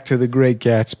way back to The Great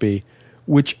Gatsby,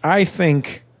 which I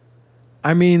think...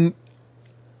 I mean,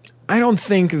 I don't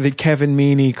think that Kevin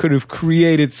Meaney could have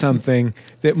created something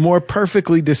that more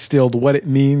perfectly distilled what it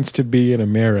means to be an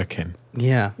American.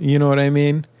 Yeah. You know what I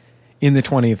mean? In the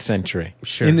 20th century.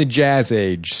 Sure. In the jazz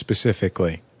age,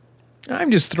 specifically.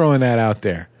 I'm just throwing that out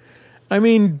there. I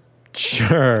mean,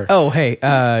 sure. Oh, hey,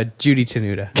 Judy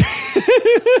Tenuta.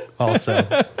 Also.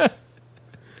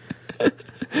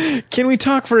 Can we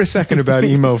talk for a second about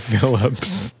Emo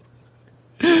Phillips?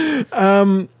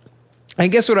 I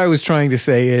guess what I was trying to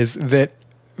say is that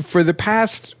for the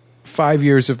past 5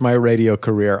 years of my radio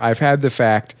career, I've had the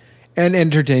fact, and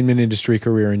entertainment industry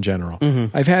career in general,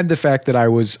 I've had the fact that I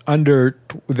was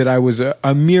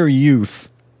a mere youth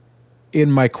in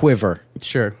my quiver.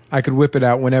 Sure. I could whip it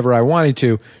out whenever I wanted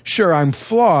to. Sure, I'm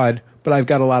flawed, but I've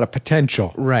got a lot of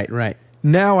potential. Right.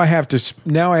 Now I have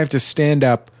to stand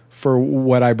up for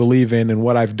what I believe in and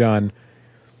what I've done.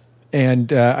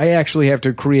 And I actually have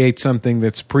to create something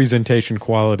that's presentation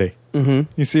quality. Mm-hmm.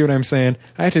 You see what I'm saying?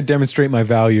 I have to demonstrate my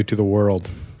value to the world.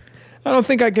 I don't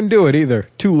think I can do it either.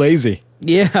 Too lazy.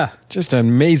 Yeah. Just an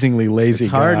amazingly lazy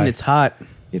It's hard guy. and it's hot.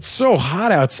 It's so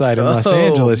hot outside in Los Oh,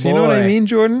 Angeles. You know what I boy. mean,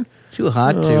 Jordan? Too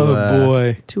hot to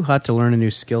boy. Too hot to learn a new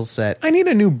skill set. I need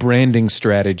a new branding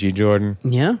strategy, Jordan.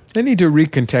 Yeah. I need to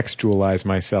recontextualize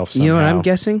myself somehow. You know what I'm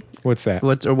guessing? What's that?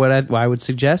 What I would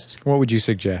suggest? What would you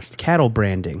suggest? Cattle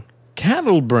branding.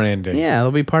 Cattle branding. Yeah,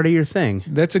 it'll be part of your thing.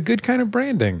 That's a good kind of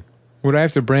branding. Would I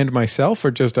have to brand myself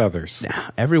or just others?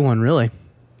 Everyone, really.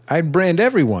 I'd brand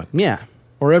everyone. Yeah.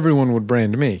 Or everyone would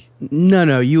brand me.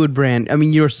 No, you would brand,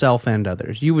 yourself and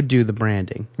others. You would do the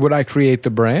branding. Would I create the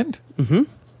brand? Mm-hmm.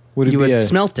 Would it You be would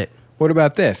smelt it What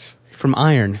about this? from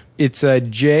iron. It's a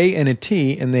J and a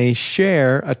T, and they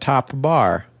share a top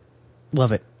bar.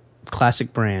 Love it.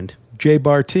 Classic brand. J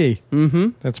Bar T. Mm-hmm.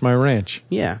 That's my ranch.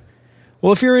 Yeah.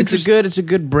 Well, if you're It's interested... a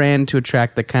good brand to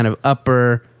attract the kind of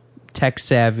upper,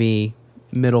 tech-savvy,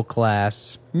 middle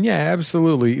class. Yeah,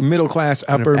 absolutely. Middle class,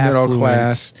 Kind of upper middle affluence.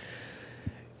 class.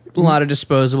 A lot of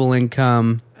disposable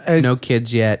income. Uh, No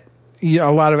kids yet. Yeah,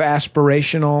 a lot of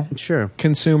aspirational Sure.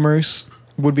 consumers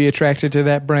would be attracted to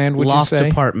that brand, would Loft you say?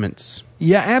 apartments.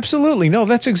 Yeah, absolutely. No,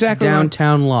 that's exactly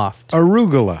Downtown loft. right.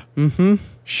 Arugula. Mm-hmm.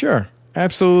 Sure.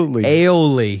 Absolutely.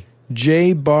 Aioli.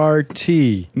 J Bar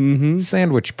T. Mm-hmm.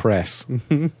 Sandwich press.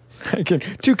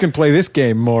 Two can play this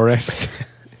game, Morris.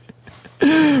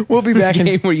 We'll be back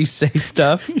Game where you say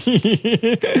stuff.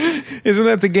 Isn't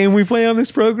that the game we play on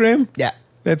this program? Yeah.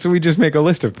 We just make a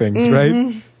list of things,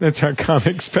 right? That's our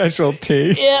comic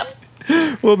specialty. Yep.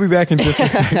 We'll be back in just a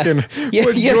second.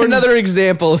 Yet another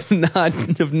example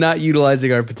of not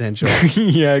utilizing our potential.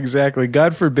 Yeah, exactly.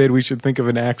 God forbid we should think of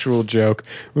an actual joke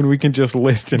when we can just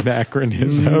list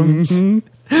anachronisms.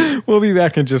 Mm-hmm. We'll be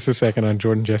back in just a second on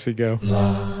Jordan Jesse Go.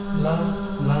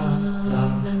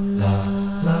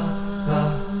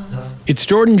 It's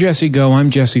Jordan Jesse Go. I'm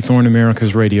Jesse Thorne,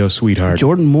 America's radio sweetheart.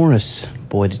 Jordan Morris,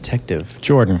 boy detective.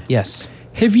 Jordan. Yes.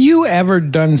 Have you ever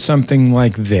done something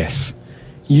like this?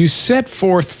 You set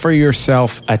forth for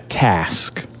yourself a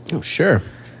task. Oh, sure.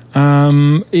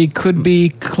 It could be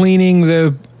cleaning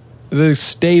the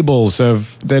stables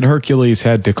that Hercules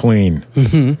had to clean.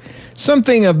 Mm-hmm.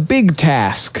 Something, a big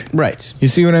task. Right. You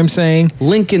see what I'm saying?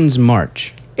 Lincoln's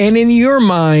March. And in your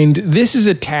mind, this is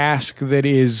a task that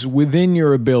is within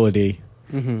your ability,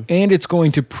 and it's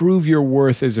going to prove your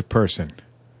worth as a person.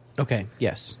 Okay,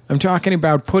 yes. I'm talking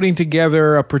about putting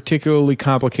together a particularly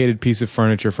complicated piece of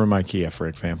furniture from IKEA, for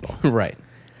example. Right.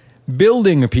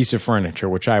 Building a piece of furniture,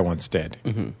 which I once did.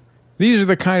 Mm-hmm. These are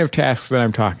the kind of tasks that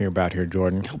I'm talking about here,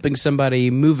 Jordan. Helping somebody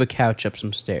move a couch up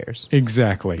some stairs.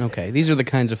 Exactly. Okay, these are the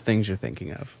kinds of things you're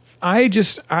thinking of.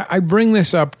 I bring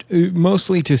this up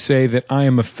mostly to say that I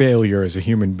am a failure as a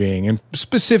human being, and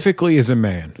specifically as a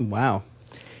man. Wow.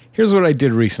 Here's what I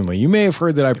did recently. You may have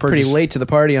heard that I purchased... Pretty late to the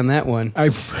party on that one. I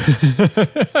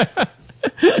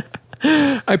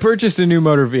purchased a new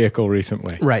motor vehicle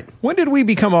recently. Right. When did we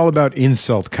become all about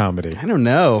insult comedy? I don't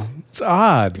know. It's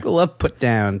odd. People love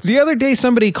put-downs. The other day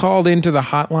somebody called into the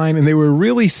hotline and they were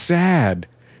really sad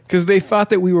because they thought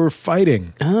that we were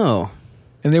fighting. Oh.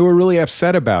 And they were really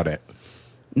upset about it.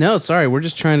 No, sorry. We're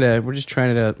just trying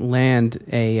to land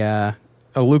a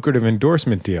lucrative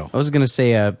endorsement deal. I was going to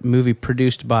say a movie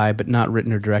produced by but not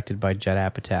written or directed by Judd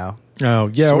Apatow.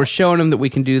 Oh, yeah. So we're showing them that we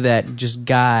can do that just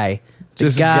guy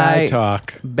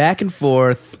talk. Back and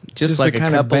forth, just like a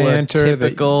couple of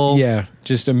typical...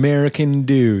 just American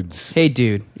dudes. Hey,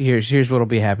 dude, here's what'll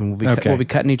be happening. We'll be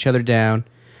cutting each other down.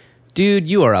 Dude,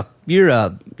 you're a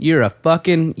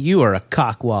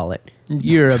cock wallet.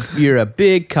 You're a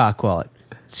big cock wallet.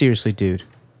 Seriously, dude.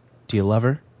 Do you love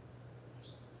her?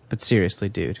 But seriously,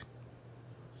 dude.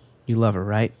 You love her,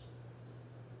 right?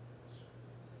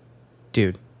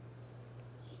 Dude.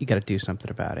 You gotta do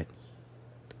something about it.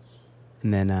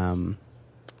 And then,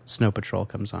 Snow Patrol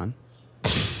comes on.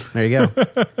 There you go.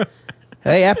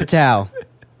 Hey, Apatow.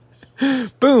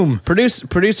 Boom.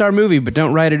 Produce our movie, but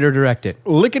don't write it or direct it.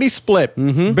 Lickety split.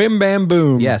 Mm-hmm. Bim bam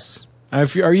boom. Yes.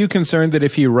 Are you concerned that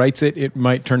if he writes it, it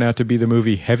might turn out to be the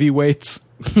movie Heavyweights?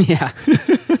 Yeah.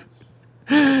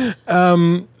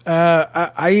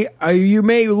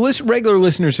 Regular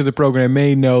listeners to the program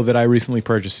may know that I recently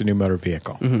purchased a new motor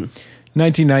vehicle. Mm-hmm.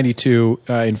 1992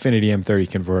 Infiniti M30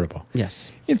 convertible.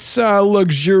 Yes. It's a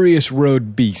luxurious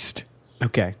road beast.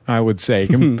 Okay. I would say.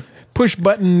 Push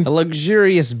button. A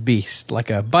luxurious beast, like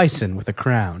a bison with a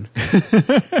crown.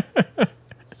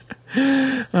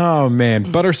 Oh,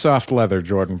 man. Butter soft leather,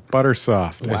 Jordan. Butter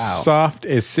soft. Wow. As soft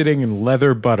as sitting in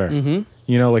leather butter. Mm-hmm.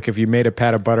 You know, like if you made a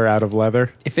pat of butter out of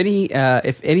leather. If any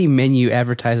menu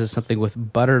advertises something with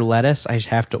butter lettuce, I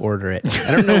have to order it.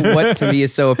 I don't know what to me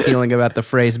is so appealing about the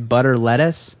phrase butter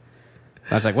lettuce.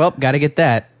 I was like, well, got to get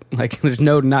that. Like, there's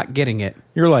no not getting it.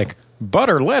 You're like,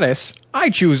 butter lettuce? I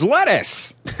choose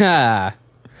lettuce. Ha.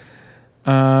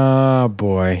 Oh,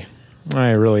 boy.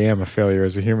 I really am a failure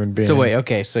as a human being. So wait,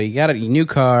 okay, so you got a new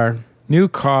car. New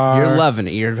car. You're loving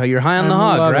it. You're high on the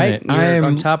hog, right? You're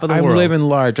on top of the world. I'm living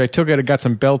large. I took it. I got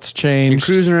some belts changed.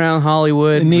 You're cruising around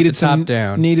Hollywood. Needed with the top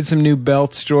down. Needed some new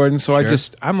belts, Jordan. So Sure.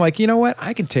 I'm like, you know what?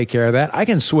 I can take care of that. I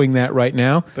can swing that right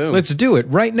now. Boom. Let's do it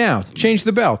right now. Change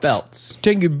the belts. Belts.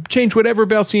 Change whatever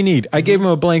belts you need. I gave him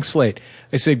a blank slate.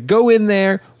 I said, go in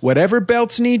there. Whatever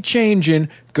belts need changing,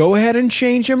 go ahead and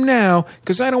change them now,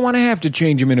 because I don't want to have to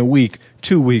change them in a week,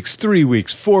 2 weeks, 3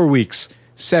 weeks, 4 weeks,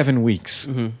 7 weeks.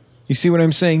 Mm-hmm. You see what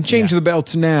I'm saying? Change the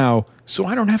belts now so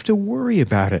I don't have to worry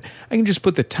about it. I can just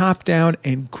put the top down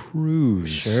and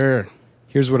cruise. Sure.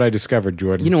 Here's what I discovered,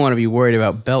 Jordan. You don't want to be worried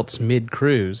about belts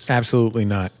mid-cruise. Absolutely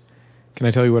not. Can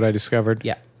I tell you what I discovered?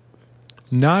 Yeah.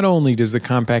 Not only does the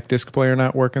compact disc player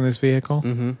not work in this vehicle,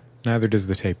 Mm-hmm. neither does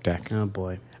the tape deck. Oh,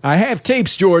 boy. I have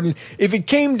tapes, Jordan. If it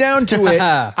came down to it,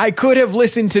 I could have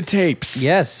listened to tapes.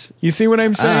 Yes. You see what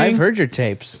I'm saying? I've heard your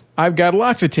tapes. I've got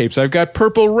lots of tapes. I've got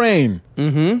Purple Rain.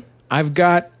 Mm-hmm. I've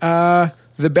got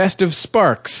The Best of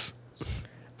Sparks.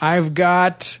 I've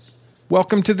got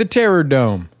Welcome to the Terror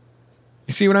Dome.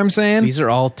 You see what I'm saying? These are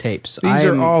all tapes. These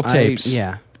are all tapes.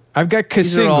 Yeah. I've got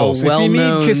These are all Casingles. well-known If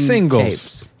you need Casingles,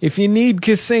 tapes. if you need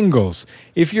Casingles,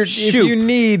 if you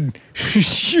need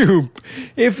Shoop,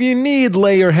 if you need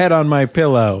Lay Your Head on My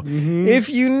Pillow, if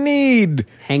you need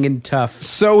Hanging Tough.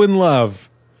 So in Love,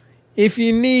 if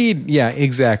you need, yeah,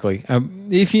 exactly.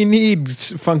 If you need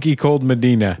Funky Cold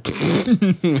Medina,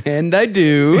 And I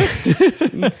do.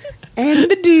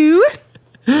 And I do.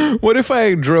 what if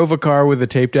I drove a car with a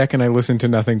tape deck and I listened to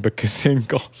nothing but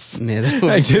Casingles? Yeah,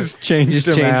 I just changed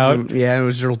them out. Yeah, it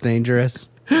was real dangerous.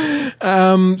 So That'd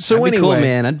be anyway, cool,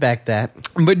 man. I'd back that.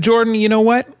 But Jordan, you know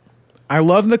what? I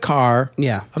love the car.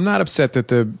 Yeah. I'm not upset that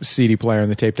the CD player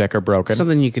and the tape deck are broken.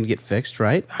 Something you can get fixed,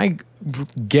 right? I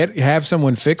have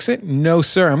someone fix it? No,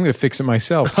 sir. I'm going to fix it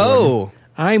myself. Jordan. Oh.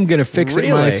 I'm going to fix it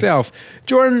Really? myself.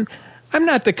 Jordan, I'm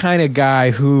not the kind of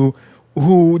guy who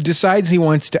decides he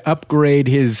wants to upgrade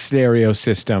his stereo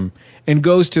system and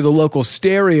goes to the local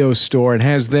stereo store and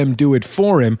has them do it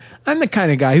for him. I'm the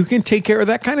kind of guy who can take care of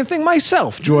that kind of thing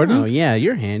myself, Jordan. Oh, yeah,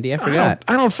 you're handy. I forgot.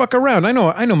 I don't fuck around. I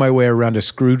know my way around a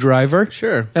screwdriver.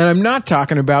 Sure. And I'm not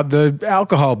talking about the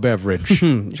alcohol beverage.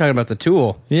 You're talking about the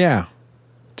tool. Yeah.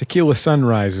 Tequila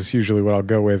Sunrise is usually what I'll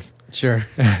go with. Sure.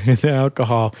 The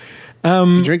alcohol.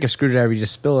 You drink a screwdriver, you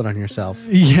just spill it on yourself.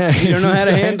 Yeah. You don't know how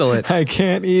to handle it. I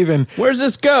can't even. Where's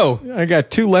this go? I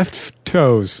got 2 left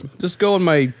toes. Just go on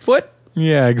my foot?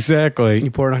 Yeah, exactly.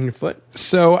 You pour it on your foot?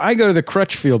 So I go to the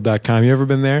crutchfield.com. You ever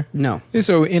been there? No. It's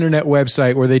an internet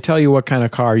website where they tell you what kind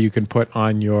of car you can put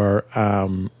on your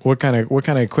what kind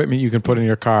of equipment you can put in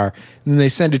your car, and then they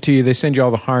send it to you. They send you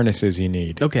all the harnesses you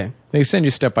need. Okay. They send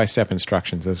you step-by-step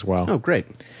instructions as well. Oh, great.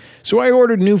 So I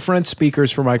ordered new front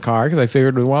speakers for my car because I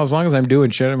figured, well, as long as I'm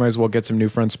doing shit, I might as well get some new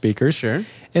front speakers. Sure.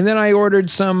 And then I ordered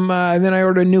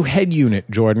a new head unit,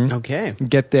 Jordan. Okay.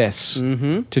 Get this.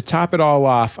 Mm-hmm. To top it all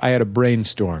off, I had a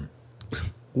brainstorm.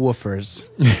 Woofers.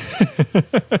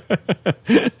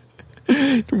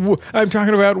 I'm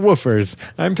talking about woofers.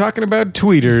 I'm talking about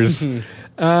tweeters.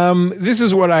 This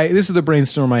is the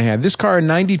brainstorm I had. This car in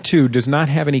 92 does not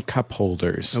have any cup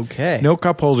holders. Okay. No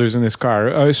cup holders in this car.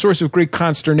 A source of great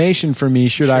consternation for me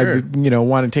should Sure. I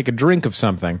want to take a drink of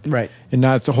something. Right. And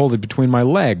not to hold it between my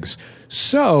legs.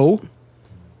 So,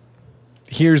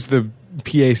 here's the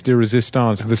pièce de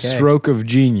résistance, the stroke of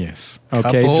genius.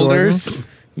 Okay, Cup holders? Jordan?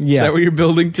 Yeah. Is that what you're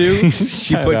building to?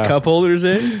 You put up. cup holders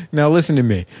in? Now listen to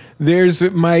me.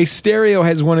 My stereo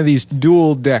has one of these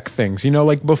dual deck things. You know,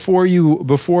 like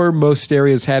before most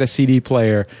stereos had a CD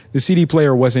player, the CD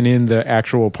player wasn't in the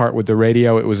actual part with the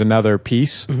radio. It was another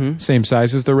piece, same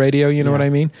size as the radio. You know what I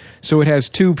mean? So it has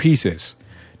 2 pieces.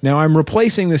 Now I'm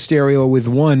replacing the stereo with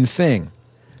one thing.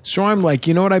 So I'm like,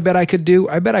 you know what I bet I could do?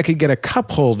 I bet I could get a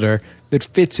cup holder that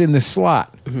fits in the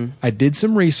slot. I did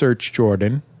some research,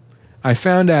 Jordan. I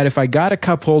found out if I got a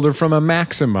cup holder from a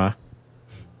Maxima,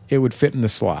 it would fit in the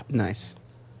slot. Nice.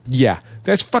 Yeah,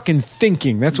 that's fucking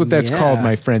thinking. That's what that's Yeah. called,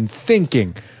 my friend.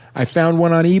 Thinking. I found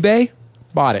one on eBay,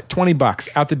 bought it, $20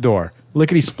 out the door,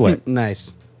 lickety split.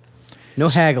 Nice. No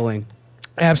haggling.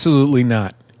 Absolutely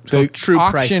not. The True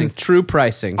pricing. True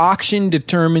pricing. Auction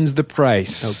determines the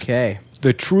price. Okay.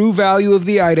 The true value of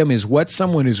the item is what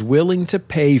someone is willing to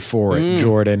pay for it,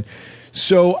 Jordan.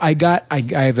 So I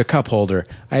have the cup holder.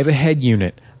 I have a head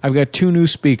unit. I've got 2 new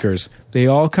speakers. They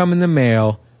all come in the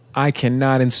mail. I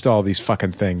cannot install these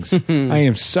fucking things. I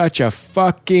am such a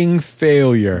fucking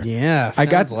failure. Yeah,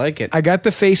 sounds like it. I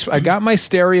got my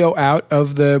stereo out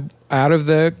of the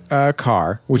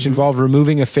car, which involved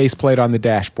removing a faceplate on the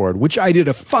dashboard, which I did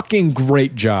a fucking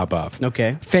great job of.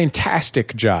 Okay.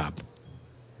 Fantastic job.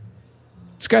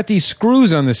 It's got these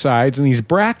screws on the sides and these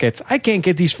brackets. I can't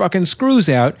get these fucking screws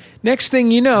out. Next thing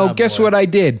you know, guess what I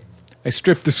did? I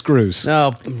stripped the screws.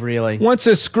 Oh, really? Once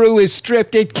a screw is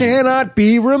stripped, it cannot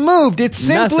be removed. It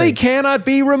simply Nothing. cannot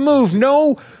be removed.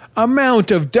 No amount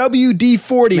of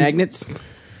WD-40. Magnets?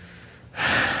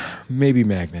 Maybe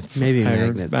magnets. Maybe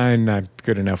magnets. I'm not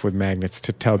good enough with magnets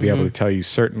to be able to tell you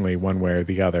certainly one way or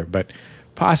the other, but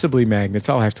possibly magnets.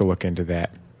 I'll have to look into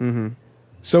that. Mm-hmm.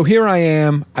 So here I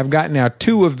am. I've gotten out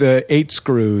 2 of the 8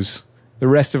 screws. The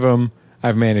rest of them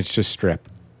I've managed to strip.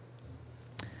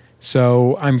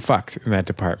 So I'm fucked in that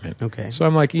department. Okay. So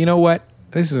I'm like, you know what?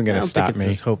 This isn't going to stop I don't think me.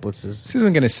 it's as hopeless as... This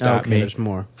isn't going to stop me. There's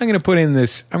more. I'm going to put in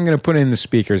the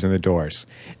speakers and the doors.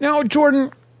 Now,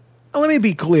 Jordan, let me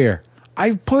be clear.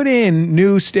 I've put in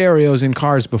new stereos in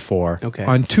cars before. Okay.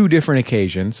 On 2 different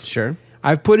occasions. Sure.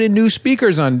 I've put in new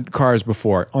speakers on cars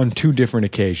before on 2 different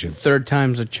occasions. 3rd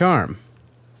time's a charm.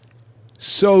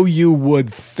 So you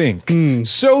would think.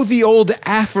 So the old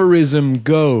aphorism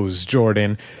goes,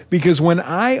 Jordan. Because when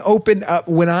I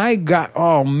got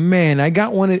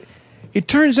one of... It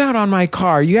turns out on my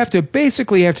car, you have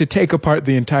to take apart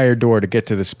the entire door to get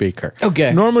to the speaker.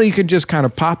 Okay. Normally, you can just kind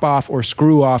of pop off or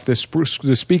screw off the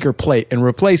speaker plate and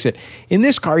replace it. In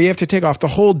this car, you have to take off the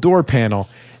whole door panel.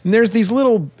 And there's these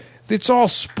little... It's all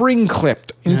spring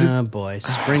clipped. Oh boy,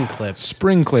 spring clips.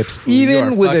 Spring clips. You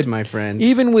are fucked, my friend.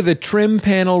 Even with a trim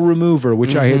panel remover,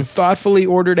 which I had thoughtfully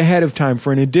ordered ahead of time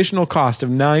for an additional cost of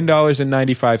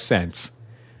 $9.95.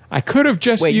 I could have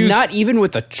just used... Wait, not even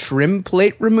with a trim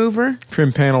plate remover?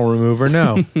 Trim panel remover,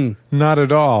 no. Not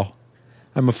at all.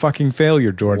 I'm a fucking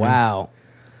failure, Jordan. Wow.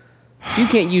 You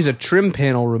can't use a trim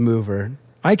panel remover.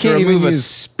 I can't to remove even a use...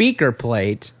 speaker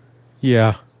plate.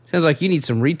 Yeah. Sounds like you need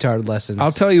some retard lessons.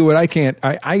 I'll tell you what I can't.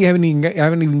 I haven't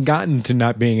even gotten to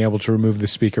not being able to remove the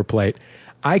speaker plate.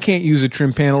 I can't use a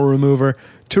trim panel remover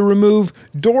to remove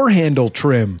door handle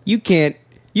trim. You can't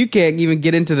even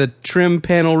get into the trim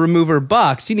panel remover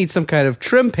box. You need some kind of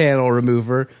trim panel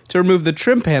remover to remove the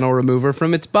trim panel remover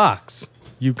from its box.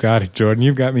 You got it, Jordan.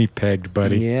 You've got me pegged,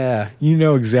 buddy. Yeah. You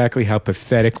know exactly how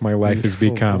pathetic my life has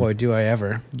become. Oh boy, do I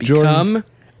ever. Jordan,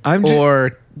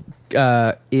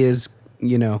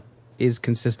 is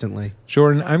consistently.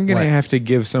 Jordan, I'm going to What? have to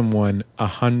give someone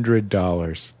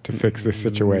 $100 to fix this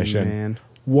situation. Man.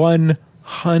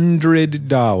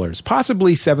 $100.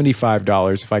 Possibly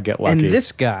 $75 if I get lucky. And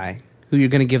this guy, who you're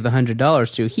going to give the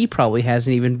 $100 to, he probably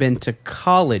hasn't even been to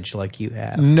college like you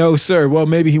have. No, sir. Well,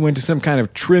 maybe he went to some kind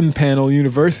of trim panel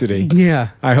university. Yeah.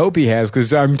 I hope he has,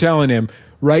 because I'm telling him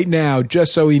right now,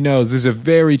 just so he knows, this is a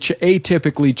very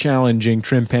atypically challenging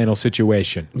trim panel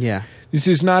situation. Yeah. This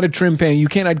is not a trim panel. You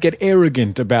cannot get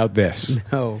arrogant about this.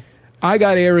 No. I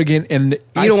got arrogant, and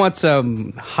You don't want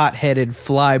some hot-headed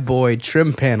flyboy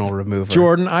trim panel remover.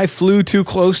 Jordan, I flew too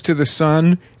close to the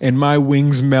sun, and my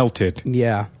wings melted.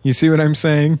 Yeah. You see what I'm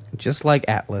saying? Just like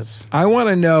Atlas. I want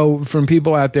to know from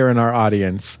people out there in our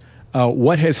audience,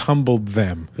 what has humbled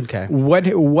them? Okay.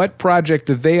 What project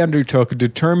that they undertook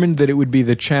determined that it would be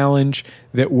the challenge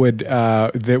that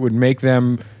would make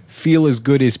them feel as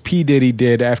good as P. Diddy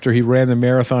did after he ran the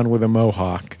marathon with a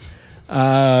mohawk,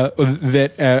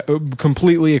 that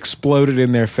completely exploded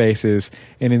in their faces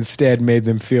and instead made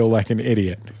them feel like an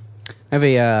idiot. I have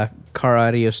a car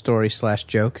audio story /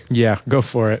 joke. Yeah, go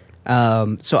for it.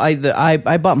 So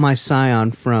I bought my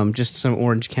Scion from just some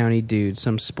Orange County dude,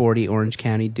 some sporty Orange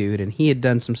County dude, and he had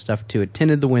done some stuff to it.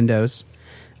 Tinted the windows,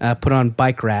 put on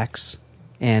bike racks,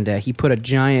 and he put a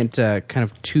giant kind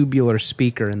of tubular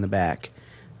speaker in the back.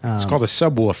 It's called a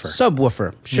subwoofer.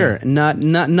 Subwoofer, sure. Yeah.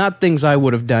 Not things I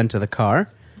would have done to the car.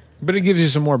 But it gives you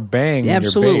some more bang in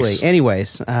Absolutely. your bass.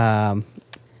 Anyways, yeah,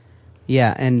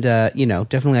 and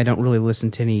definitely I don't really listen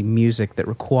to any music that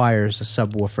requires a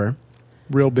subwoofer.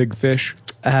 Real big fish.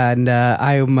 And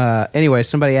anyway,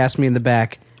 somebody asked me in the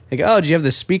back, like, "Oh, did you have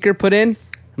the speaker put in?"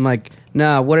 I'm like,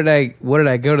 "Nah, what did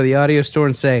I go to the audio store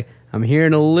and say? I'm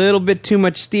hearing a little bit too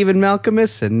much Stephen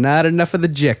Malcolmus and not enough of the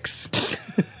Jicks."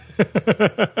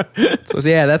 So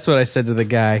yeah, that's what I said to the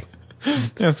guy.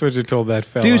 That's what you told that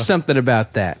fella. Do something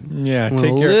about that. Yeah, A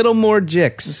little more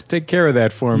Jicks. Take care of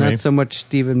that for me. Not so much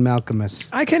Stephen Malcolmus.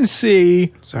 I can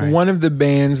see Sorry. one of the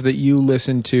bands that you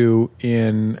listened to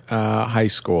in high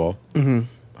school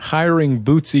hiring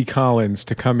Bootsy Collins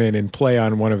to come in and play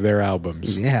on one of their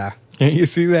albums. Yeah, Can't you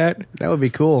see that? that would be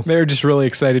cool. They're just really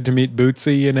excited to meet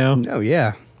Bootsy, you know? Oh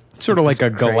yeah, Sort of like a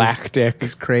galactic.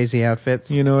 these crazy outfits.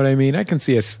 You know what I mean? I can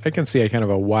see a kind of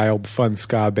a wild, fun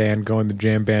ska band going the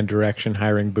jam band direction,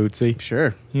 hiring Bootsy.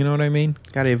 Sure, You know what I mean?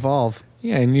 got to evolve.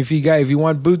 Yeah, and if you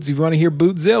want to hear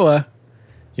Bootzilla,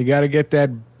 you gotta get that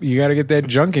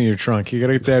junk in your trunk. You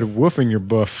gotta get that woof in your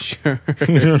boof. Sure.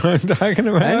 You know what I'm talking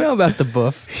about? I know about the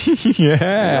boof. Yeah.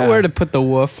 I know where to put the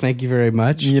woof. Thank you very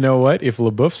much. You know what? If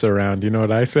LaBouf's around, you know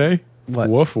what I say? What?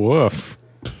 Woof woof.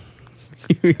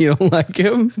 You don't like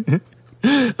him?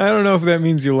 I don't know if that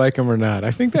means you like him or not.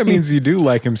 I think that means you do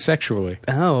like him sexually.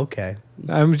 Oh, okay.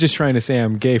 I'm just trying to say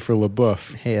I'm gay for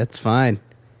LaBouf. Hey, that's fine.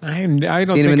 I don't Seen him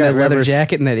think in that I've leather ever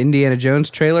jacket in that Indiana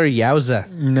Jones trailer. Yowza.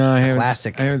 No, I haven't.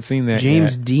 Classic. I haven't seen that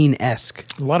James yet.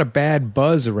 Dean-esque. A lot of bad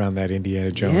buzz around that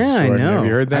Indiana Jones. Yeah, I Jordan. know. Have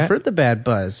you heard that? I've heard the bad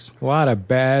buzz. A lot of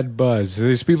bad buzz.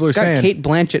 These people are It's got saying Kate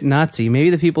Blanchett Nazi.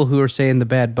 Maybe the people who are saying the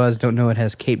bad buzz don't know it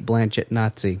has Kate Blanchett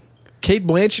Nazi. Kate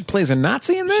Blanchett plays a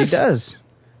Nazi in this? She does.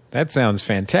 That sounds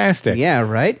fantastic. Yeah,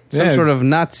 right? Some Yeah. sort of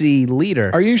Nazi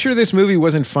leader. Are you sure this movie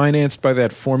wasn't financed by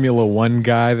that Formula One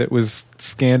guy that was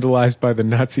scandalized by the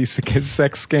Nazi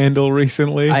sex scandal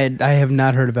recently? I have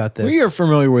not heard about this. We are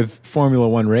familiar with Formula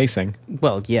One racing.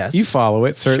 Well, yes. You follow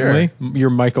it, certainly. You're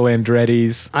Michael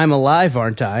Andretti's. I'm alive,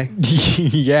 aren't I?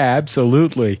 Yeah,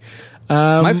 absolutely.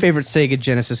 My favorite Sega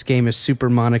Genesis game is Super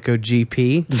Monaco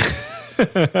GP.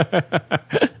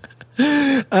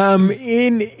 There's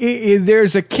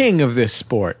a king of this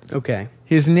sport. Okay.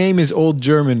 His name is Old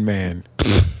German Man.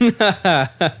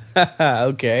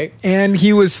 Okay. And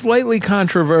he was slightly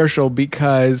controversial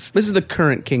because This is the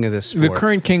current king of this sport. the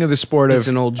current king of the sport He's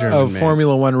an old German of man.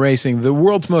 Formula One racing, the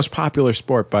world's most popular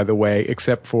sport, by the way,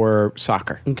 except for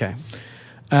soccer. Okay.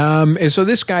 And so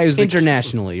this guy is the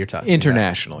Internationally, you're talking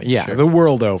internationally, yeah, Sure. the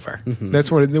world over.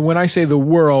 That's what when I say the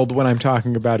world, what I'm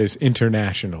talking about is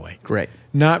internationally. Great.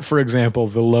 Not, for example,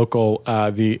 the local,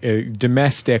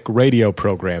 domestic radio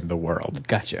program, The World.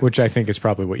 Gotcha. Which I think is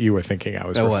probably what you were thinking I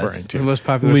was That referring was to. the most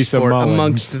popular Lisa sport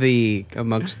Mullins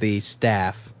amongst the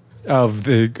staff. of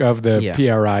the Yeah.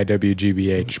 PRI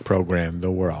WGBH program, The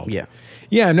World. Yeah.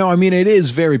 Yeah, no, I mean, it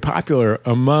is very popular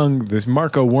among this.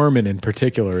 Marco Werman in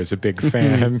particular is a big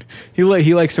fan. He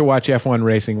likes to watch F1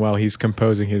 racing while he's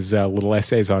composing his little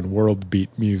essays on world beat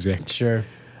music. Sure.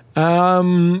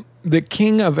 The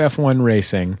king of F1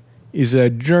 racing is a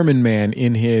German man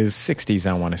in his 60s,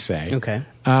 I want to say. Okay.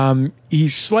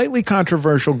 He's slightly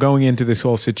controversial going into this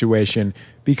whole situation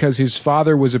because his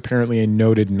father was apparently a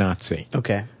noted Nazi.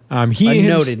 Okay. He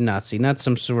Noted Nazi, not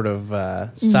some sort of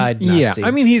side Nazi. Yeah,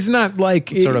 I mean, he's not like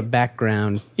sort of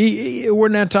background. We're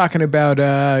not talking about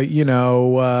a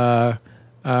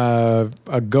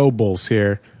Goebbels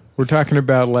here. We're talking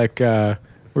about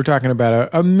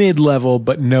a mid-level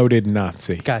but noted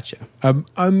Nazi. Gotcha.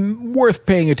 Worth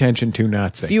paying attention to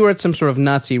Nazi. If you were at some sort of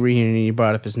Nazi reunion and you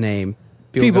brought up his name,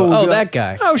 People go, would oh, go, that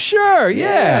guy. Oh, sure,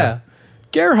 yeah.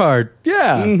 Gerhard,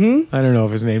 yeah. Mm-hmm. I don't know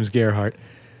if his name's Gerhard.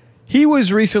 He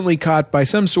was recently caught by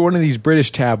some sort of these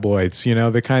British tabloids, you know,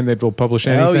 the kind that will publish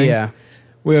anything. Oh, yeah.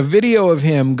 We have video of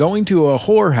him going to a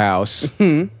whorehouse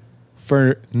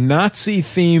for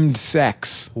Nazi-themed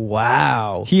sex.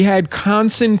 Wow. He had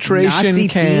concentration Nazi-themed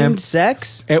camp.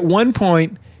 sex? At one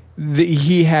point,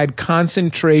 he had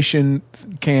concentration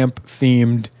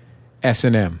camp-themed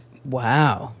S&M.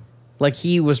 Wow. Like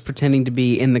he was pretending to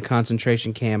be in the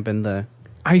concentration camp and the...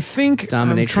 I think I'm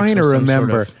Dominatrix trying to or some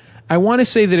remember. sort of- I want to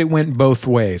say that it went both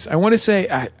ways. I want to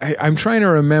say I'm trying to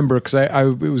remember because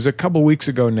it was a couple weeks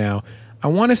ago now. I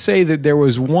want to say that there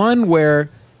was one where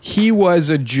he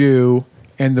was a Jew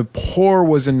and the whore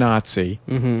was a Nazi,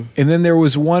 and then there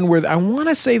was one where I want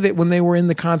to say that when they were in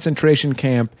the concentration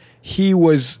camp, he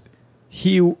was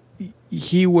the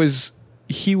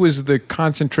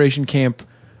concentration camp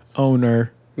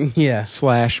owner Yeah.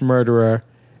 / murderer,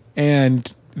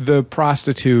 and the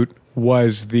prostitute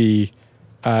was the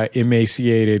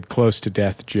emaciated, close to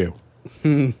death Jew.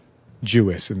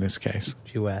 Jewess in this case.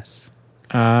 US.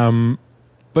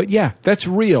 But yeah, that's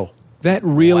real. That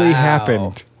really Wow.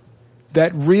 happened.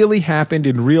 That really happened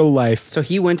in real life. So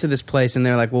he went to this place and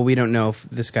they're like, well, we don't know if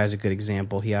this guy's a good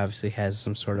example. He obviously has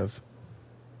some sort of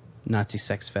Nazi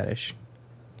sex fetish.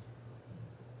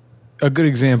 A good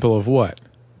example of what?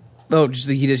 Oh, just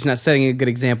that he's not setting a good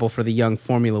example for the young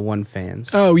Formula One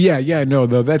fans. Oh, yeah, no,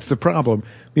 though, that's the problem.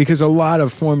 Because a lot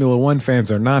of Formula One fans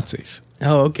are Nazis.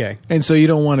 Oh, okay. And so you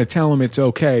don't want to tell them it's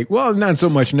okay. Well, not so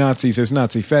much Nazis as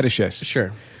Nazi fetishists.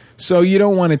 Sure. So you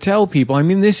don't want to tell people. I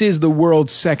mean, this is the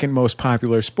world's second most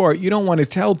popular sport. You don't want to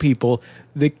tell people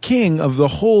the king of the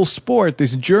whole sport,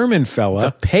 this German fella,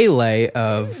 The Pele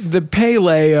of... the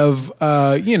Pele of,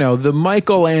 the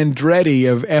Michael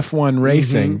Andretti of F1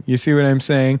 racing. You see what I'm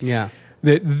saying? Yeah.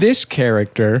 That this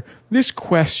character, this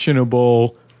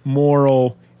questionable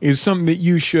moral, is something that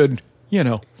you should,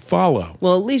 follow.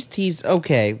 Well, at least he's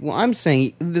okay. Well, I'm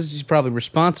saying this is probably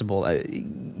responsible.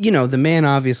 The man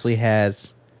obviously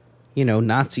has,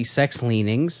 Nazi sex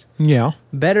leanings. Yeah.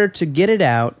 Better to get it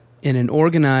out in an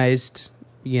organized,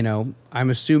 I'm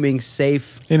assuming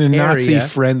safe In a area.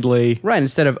 Nazi-friendly... Right,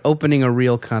 instead of opening a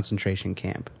real concentration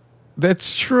camp.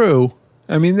 That's true.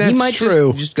 I mean, that's he might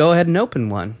true. just go ahead and open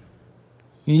one.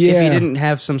 Yeah. If he didn't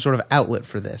have some sort of outlet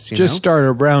for this, Just start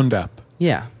a roundup.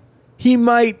 Yeah. He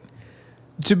might...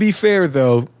 To be fair,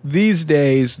 though, these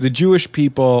days, the Jewish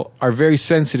people are very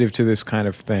sensitive to this kind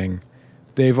of thing.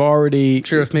 They've already...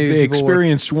 Sure, if maybe they people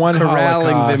experienced one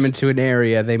corralling Holocaust. them into an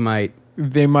area, they might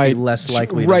They might be less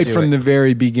likely to right do from it. the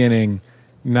very beginning,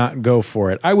 not go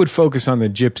for it. I would focus on the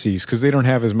gypsies because they don't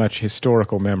have as much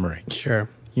historical memory. Sure.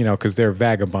 Because they're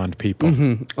vagabond people.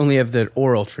 Only have the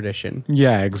oral tradition.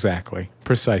 Yeah, exactly.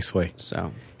 Precisely.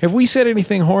 So. Have we said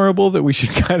anything horrible that we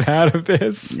should cut out of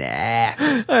this? Nah.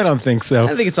 I don't think so.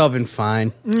 I think it's all been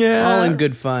fine. Yeah. All in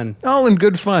good fun. All in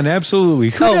good fun, absolutely.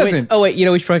 Who doesn't? Wait,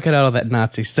 we should probably cut out all that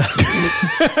Nazi stuff.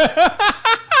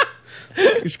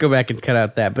 We should go back and cut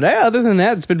out that. But other than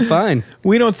that, it's been fine.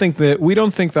 We don't think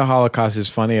the Holocaust is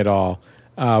funny at all.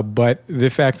 But the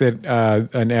fact that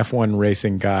an F1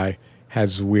 racing guy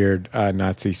has weird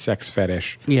Nazi sex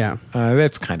fetish. Yeah.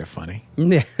 That's kind of funny.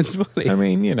 Yeah, it's funny. I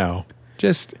mean,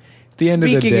 just at the end of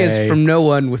the day. Speaking is from no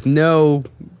one with no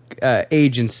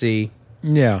agency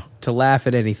Yeah. to laugh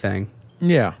at anything.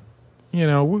 Yeah.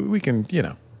 We can,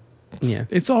 Yeah.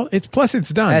 Plus it's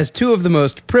done. As two of the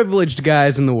most privileged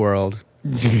guys in the world.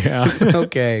 Yeah.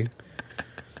 Okay.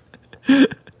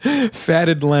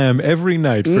 Fatted lamb every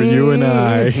night for you and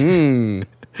I. Mm-hmm.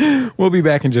 We'll be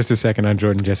back in just a second on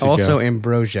Jordan Jesse Also Go.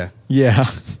 ambrosia. Yeah.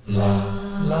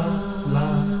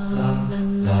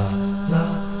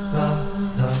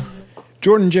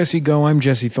 Jordan Jesse Go. I'm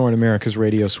Jesse Thorne, America's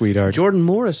radio sweetheart. Jordan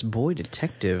Morris, boy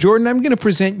detective. Jordan, I'm going to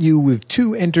present you with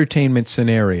two entertainment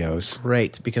scenarios.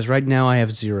 Great, because right now I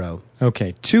have 0.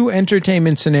 Okay, two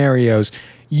entertainment scenarios.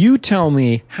 You tell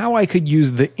me how I could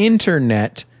use the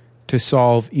internet to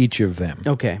solve each of them.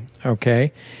 Okay.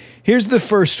 Okay? Here's the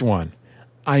first one.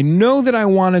 I know that I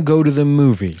want to go to the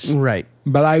movies. Right.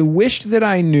 But I wished that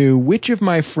I knew which of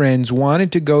my friends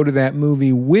wanted to go to that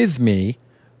movie with me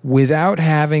without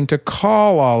having to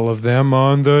call all of them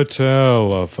on the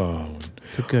telephone.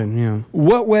 It's good, yeah.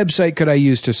 What website could I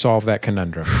use to solve that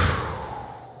conundrum?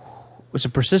 It's a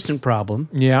persistent problem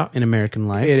Yeah. in American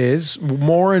life. It is.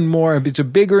 More and more. It's a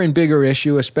bigger and bigger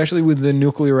issue, especially with the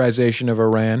nuclearization of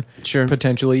Iran. Sure.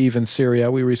 Potentially even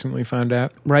Syria, we recently found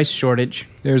out. Rice shortage.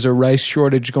 There's a rice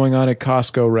shortage going on at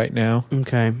Costco right now.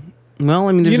 Okay. Well,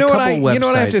 I mean, there's You know a what couple websites. You know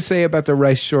what I have to say about the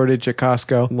rice shortage at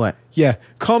Costco? What? Yeah,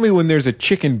 call me when there's a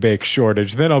chicken bake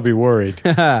shortage. Then I'll be worried.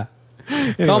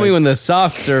 Call me when the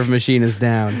soft serve machine is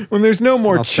down. When there's no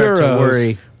more I'll start to churros.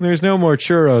 worry. When there's no more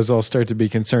churros, I'll start to be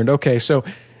concerned. Okay, so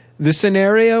the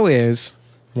scenario is,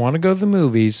 want to go to the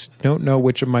movies, don't know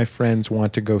which of my friends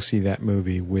want to go see that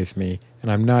movie with me,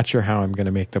 and I'm not sure how I'm going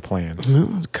to make the plans. Well,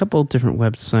 there's a couple of different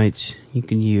websites you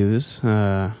can use.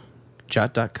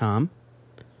 Jot.com.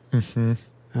 Mm-hmm.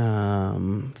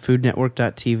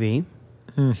 Foodnetwork.tv.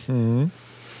 Mm-hmm.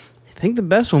 I think the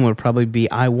best one would probably be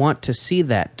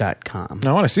IWantToSeeThat.com.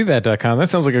 I want to see that.com. That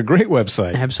sounds like a great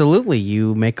website. Absolutely.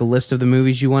 You make a list of the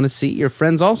movies you want to see. Your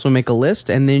friends also make a list,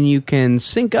 and then you can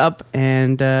sync up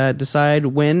and decide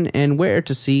when and where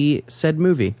to see said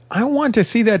movie. I want to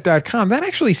see that.com. That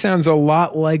actually sounds a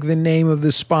lot like the name of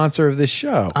the sponsor of this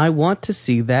show.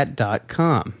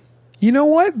 IWantToSeeThat.com. You know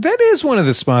what? That is one of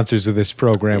the sponsors of this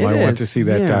program. It I want to is, see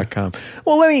that.com.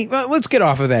 Well, let's get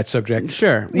off of that subject.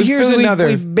 Sure.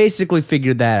 We've basically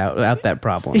figured that out that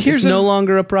problem. It's no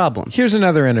longer a problem. Here's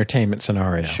another entertainment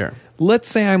scenario. Sure. Let's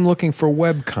say I'm looking for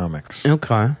web comics.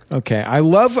 Okay. Okay. I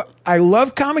love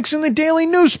comics in the daily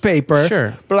newspaper.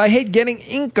 Sure. But I hate getting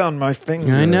ink on my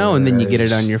fingers. I know, and then you get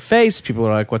it on your face. People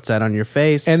are like, what's that on your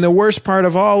face? And the worst part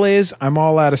of all is I'm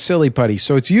all out of silly putty.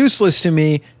 So it's useless to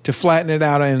me to flatten it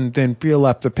out and then peel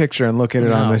up the picture and look at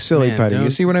it on my silly putty. You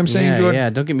see what I'm saying, Jordan?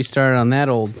 Yeah, don't get me started on that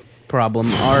old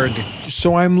problem. Arg.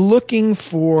 So I'm looking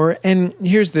for, and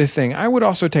here's the thing, I would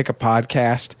also take a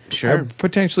podcast. Sure. I'd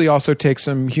potentially also take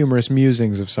some humorous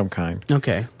musings of some kind.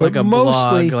 Okay. But like a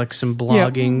mostly, blog, like some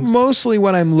blogging. Yeah, mostly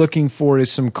what I'm looking for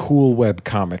is some cool web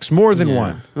comics. More than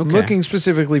one. Okay. I'm looking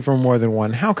specifically for more than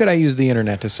one. How could I use the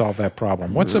internet to solve that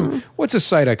problem? What's a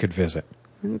site I could visit?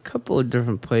 A couple of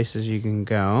different places you can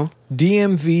go.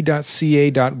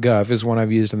 dmv.ca.gov is one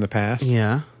I've used in the past.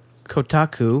 Yeah.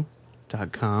 Kotaku.com.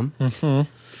 Mm-hmm.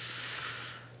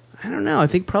 I don't know. I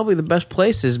think probably the best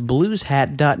place is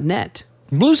blueshat.net.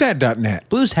 Blueshat.net.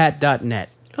 Blueshat.net.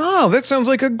 Oh, that sounds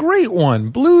like a great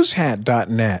one.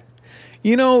 Blueshat.net.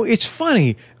 You know, it's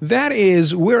funny.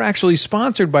 We're actually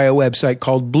sponsored by a website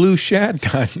called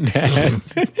blueshat.net.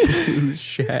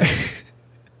 Blueshat.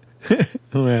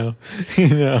 Well, you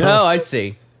know. Oh, I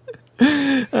see.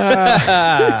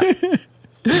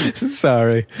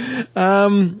 Sorry.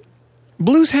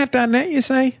 Blueshat.net, you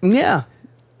say? Yeah.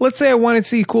 Let's say I wanted to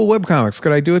see cool webcomics.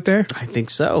 Could I do it there? I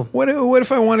think so. What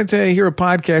if I wanted to hear a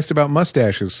podcast about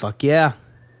mustaches? Fuck yeah.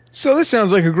 So this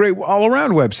sounds like a great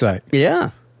all-around website. Yeah.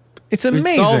 It's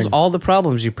amazing. It solves all the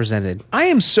problems you presented. I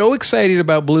am so excited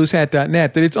about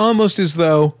blueshat.net that it's almost as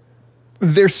though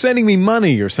they're sending me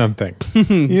money or something.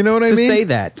 You know what I mean? To say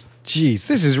that. Jeez,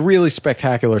 this is really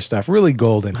spectacular stuff, really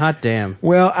golden. Hot damn.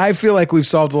 Well, I feel like we've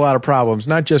solved a lot of problems,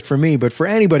 not just for me, but for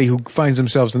anybody who finds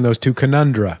themselves in those two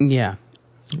conundra. Yeah.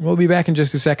 We'll be back in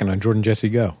just a second on Jordan Jesse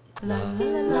Go.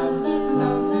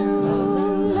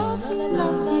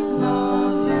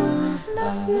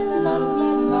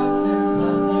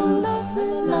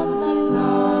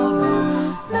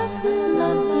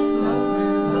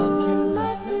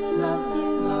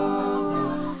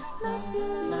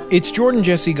 It's Jordan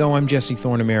Jesse Go. I'm Jesse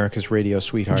Thorne, America's radio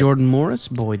sweetheart. Jordan Morris,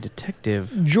 boy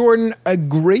detective. Jordan, a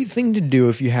great thing to do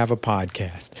if you have a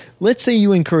podcast. Let's say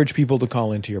you encourage people to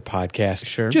call into your podcast.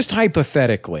 Sure. Just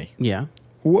hypothetically. Yeah.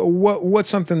 What's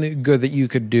something good that you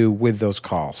could do with those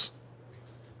calls?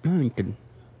 Well, you could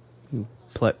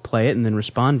play it and then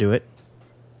respond to it.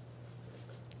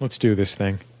 Let's do this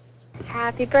thing.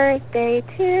 Happy birthday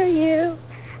to you.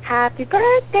 Happy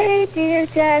birthday, dear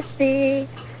Jesse.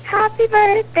 Happy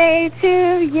birthday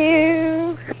to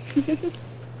you.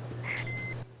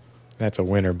 That's a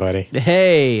winner, buddy.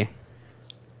 Hey.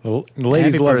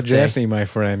 Ladies Happy love birthday. Jesse, my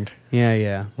friend.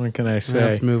 Yeah. What can I say?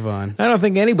 Let's move on. I don't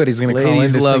think anybody's going to call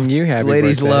in to sing you happy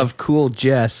Ladies birthday. love cool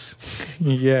Jess.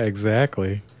 Yeah,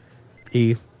 exactly.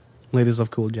 Ladies love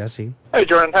cool Jesse. Hey,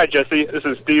 Jordan. Hi, Jesse. This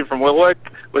is Steve from Wilwick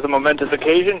with a momentous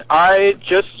occasion. I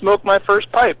just smoked my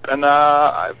first pipe, and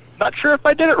I'm not sure if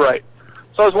I did it right.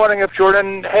 So I was wondering if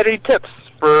Jordan had any tips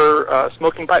for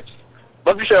smoking pipes.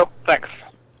 Love your show. Thanks.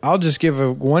 I'll just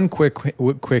give one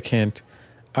quick hint.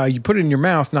 You put it in your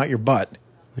mouth, not your butt.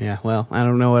 Yeah, well, I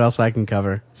don't know what else I can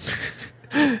cover.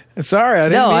 Sorry, I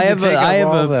didn't mean to take up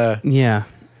all the... Yeah.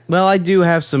 Well, I do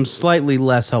have some slightly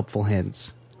less helpful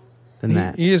hints than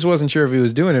that. He just wasn't sure if he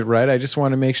was doing it right. I just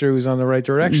want to make sure he was on the right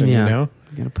direction, Yeah. you know?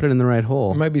 You gotta put it in the right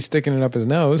hole. He might be sticking it up his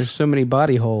nose. There's so many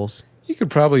body holes. You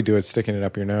could probably do it sticking it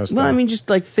up your nose, No, though. I mean, just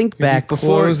like think you back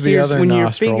before close the other when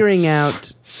nostril. you're figuring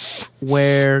out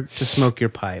where to smoke your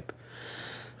pipe.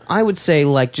 I would say,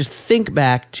 like, just think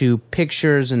back to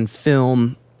pictures and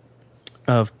film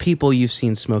of people you've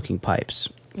seen smoking pipes.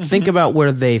 Mm-hmm. Think about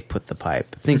where they've put the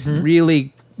pipe. Think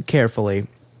really carefully.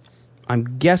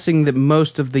 I'm guessing that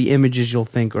most of the images you'll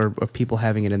think are of people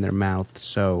having it in their mouth.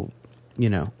 So, you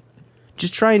know,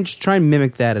 just try and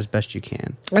mimic that as best you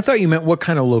can. I thought you meant what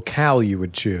kind of locale you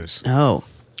would choose. Oh,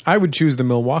 I would choose the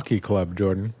Milwaukee Club,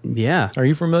 Jordan. yeah. Are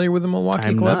you familiar with the Milwaukee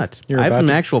I'm Club? not. You're I have about some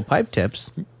to- actual pipe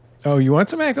tips. Oh, you want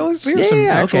some actual? Here's Yeah, some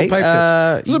yeah, actual okay.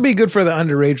 pipe tips. This will be good for the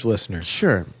underage listeners.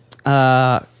 Sure.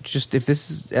 Just if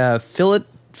this is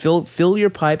fill your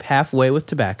pipe halfway with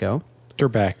tobacco.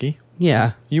 Tobacco.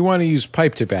 Yeah, You want to use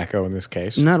pipe tobacco in this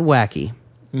case. not wacky.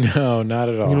 No, not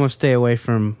at all. You want to stay away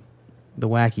from the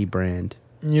wacky brand.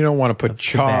 You don't want to put of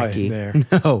chaw tobacco. in there.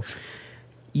 No.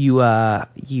 You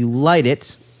light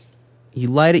it.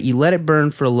 You let it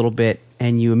burn for a little bit,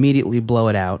 and you immediately blow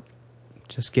it out.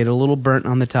 Just get a little burnt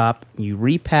on the top. You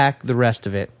repack the rest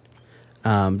of it.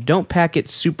 Don't pack it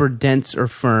super dense or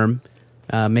firm.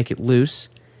 Make it loose.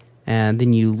 And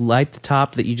then you light the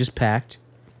top that you just packed.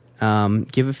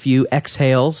 Give a few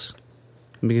exhales.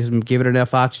 Give it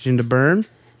enough oxygen to burn.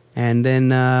 And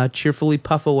then cheerfully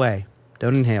puff away.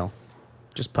 Don't inhale.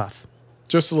 Just puff.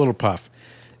 Just a little puff.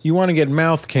 You want to get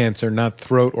mouth cancer, not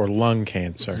throat or lung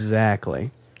cancer.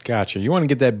 Exactly. Gotcha. You want to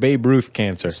get that Babe Ruth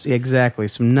cancer. Exactly.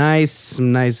 Some nice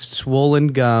swollen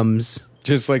gums.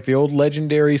 Just like the old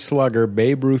legendary slugger,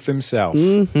 Babe Ruth himself.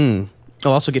 Mm-hmm.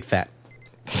 Oh, also get fat.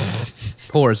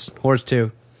 Whores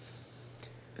too.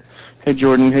 Hey,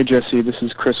 Jordan. Hey, Jesse. This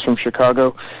is Chris from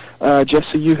Chicago.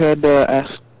 Jesse, you had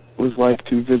asked what it was like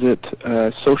to visit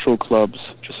social clubs.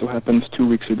 Just so happens 2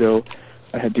 weeks ago,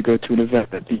 I had to go to an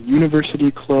event at the University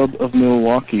Club of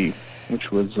Milwaukee, which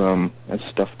was as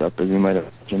stuffed up as you might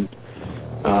imagine,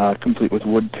 complete with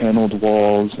wood-paneled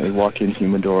walls, a walk-in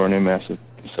humidor, and a massive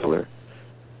cellar.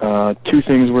 Two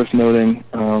things worth noting.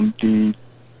 The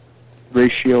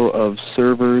ratio of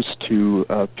servers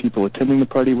to people attending the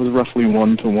party was roughly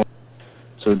 1-to-1,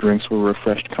 so drinks were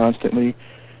refreshed constantly.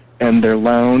 And their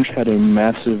lounge had a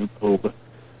massive globe,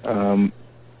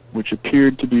 which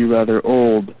appeared to be rather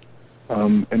old,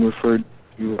 and referred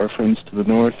to our friends to the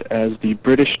north as the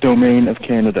British domain of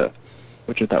Canada,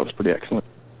 which I thought was pretty excellent.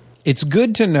 It's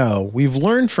good to know. We've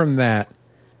learned from that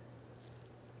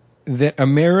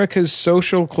America's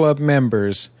social club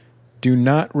members do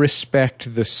not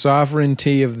respect the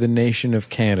sovereignty of the nation of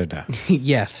Canada.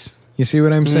 Yes. You see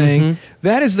what I'm saying?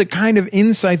 That is the kind of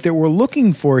insight that we're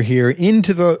looking for here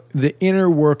into the inner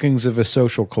workings of a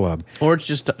social club. Or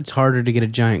it's harder to get a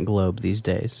giant globe these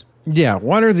days. Yeah,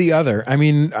 one or the other. I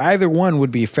mean, either one would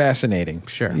be fascinating.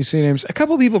 Sure. You see what I'm saying? A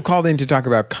couple people called in to talk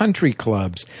about country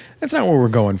clubs. That's not what we're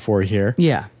going for here.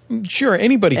 Yeah. Sure,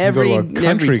 anybody can go to a country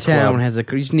every town club. has you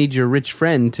just need your rich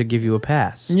friend to give you a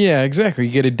pass. Yeah, exactly.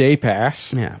 You get a day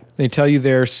pass. Yeah. They tell you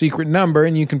their secret number,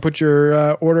 and you can put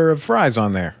your order of fries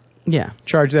on there. Yeah.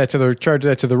 Charge that to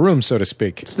the room, so to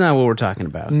speak. It's not what we're talking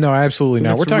about. No, absolutely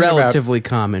not. It's We're talking relatively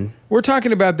common. We're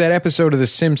talking about that episode of The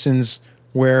Simpsons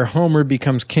where Homer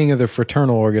becomes king of the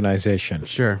fraternal organization.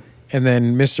 Sure. And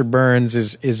then Mr. Burns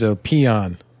is a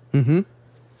peon. Mm-hmm.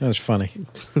 That was funny.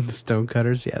 The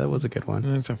Stonecutters, yeah, that was a good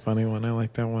one. That's a funny one. I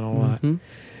like that one a lot.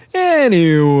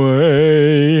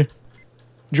 Anyway,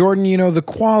 Jordan, the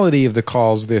quality of the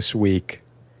calls this week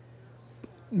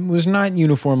was not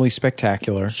uniformly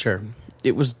spectacular. Sure.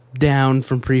 It was down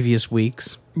from previous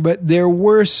weeks. But there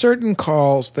were certain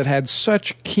calls that had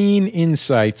such keen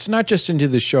insights, not just into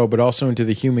the show, but also into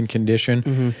the human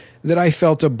condition, that I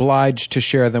felt obliged to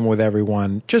share them with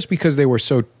everyone, just because they were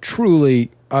so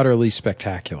truly, utterly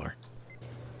spectacular.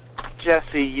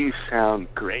 Jesse, you sound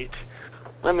great.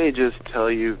 Let me just tell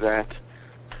you that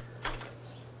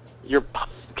your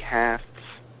podcasts,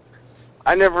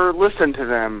 I never listen to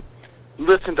them.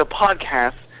 Listen to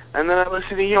podcasts, and then I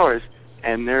listen to yours,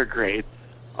 and they're great.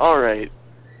 All right.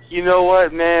 You know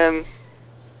what, man?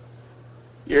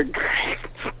 You're great.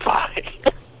 Bye.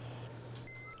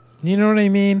 You know what I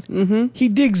mean? Mm-hmm. He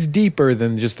digs deeper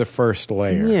than just the first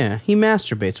layer. Yeah, he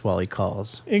masturbates while he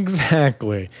calls.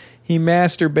 Exactly. He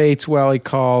masturbates while he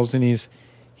calls, and he's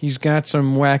got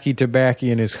some wacky tobacco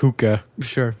in his hookah.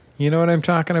 Sure. You know what I'm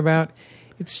talking about?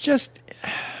 It's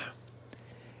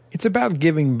about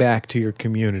giving back to your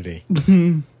community.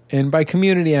 And by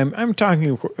community, I'm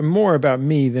talking more about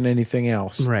me than anything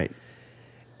else. Right.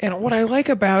 And what I like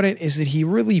about it is that he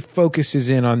really focuses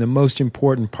in on the most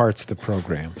important parts of the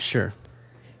program. Sure.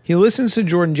 He listens to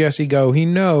Jordan Jesse Go. He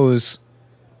knows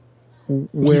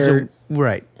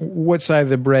what side of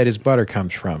the bread his butter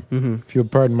comes from. Mm-hmm. If you'll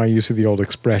pardon my use of the old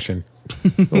expression.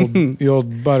 the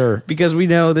old butter. Because we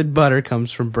know that butter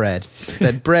comes from bread.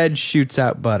 That bread shoots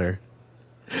out butter.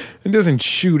 It doesn't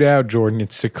shoot out, Jordan.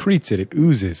 It secretes it. It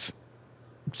oozes.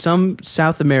 Some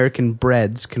South American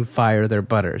breads can fire their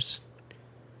butters.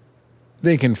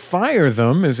 They can fire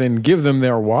them, as in give them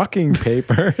their walking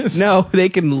papers. No, they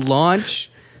can launch.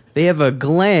 They have a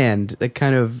gland that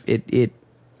kind of it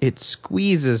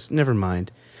squeezes. Never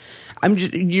mind.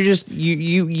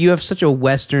 You have such a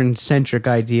Western centric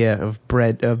idea of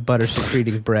bread, of butter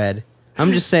secreting bread.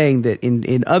 I'm just saying that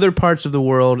in other parts of the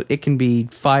world, it can be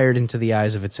fired into the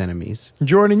eyes of its enemies.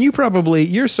 Jordan,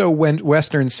 you're so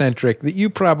Western-centric that you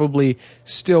probably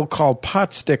still call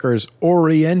pot stickers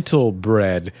Oriental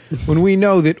bread, when we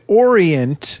know that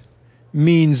Orient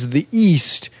means the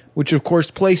East, which of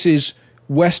course places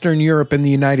Western Europe and the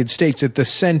United States at the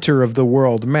center of the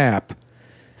world map.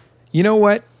 You know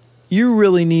what? You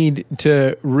really need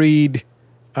to read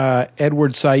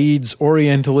Edward Said's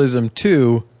Orientalism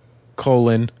 2,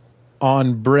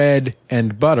 on bread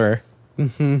and butter,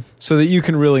 so that you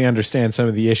can really understand some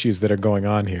of the issues that are going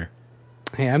on here.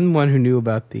 Hey, I'm the one who knew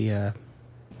about the...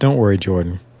 Don't worry,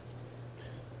 Jordan.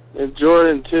 And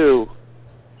Jordan, too.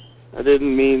 I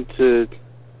didn't mean to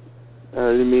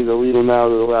lead him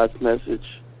out of the last message.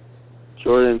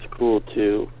 Jordan's cool,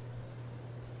 too.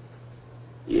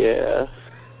 Yeah.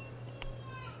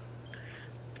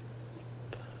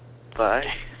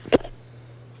 Bye.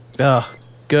 Oh,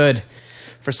 good.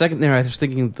 For a second there, I was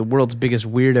thinking the world's biggest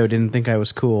weirdo didn't think I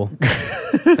was cool.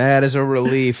 That is a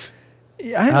relief.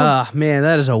 Man,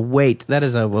 that is a weight. That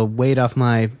is a weight off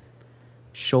my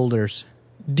shoulders.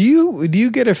 Do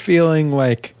you get a feeling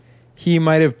like he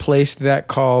might have placed that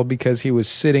call because he was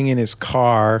sitting in his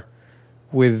car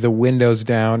with the windows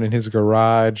down in his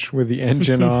garage with the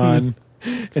engine on,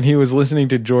 and he was listening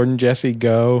to Jordan Jesse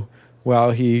Go while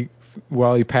he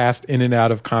passed in and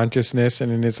out of consciousness,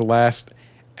 and in his last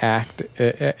act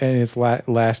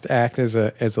as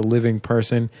a living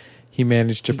person, he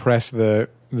managed to press the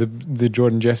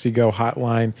Jordan Jesse Go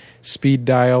hotline speed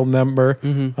dial number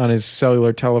on his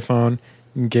cellular telephone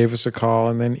and gave us a call,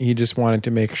 and then he just wanted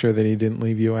to make sure that he didn't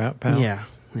leave you out, pal. Yeah,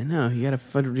 I know. You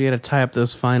gotta tie up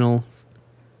those final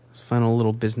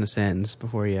little business ends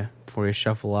before you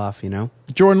shuffle off.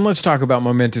 Jordan, let's talk about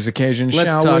momentous occasions.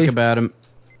 Let's shall talk we? about them.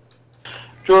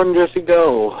 Jordan Jesse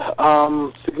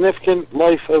Go. Significant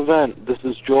life event. This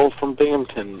is Joel from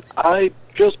Binghamton. I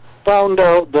just found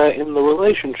out that in the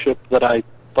relationship that I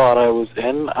thought I was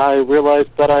in, I realized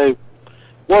that I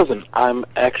wasn't. I'm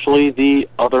actually the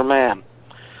other man.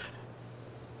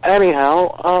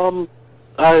 Anyhow,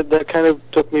 that kind of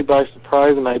took me by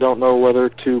surprise, and I don't know whether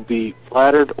to be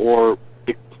flattered or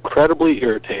incredibly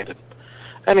irritated.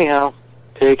 Anyhow,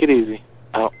 take it easy.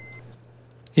 Out.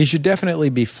 He should definitely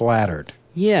be flattered.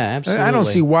 Yeah, absolutely. I don't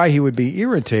see why he would be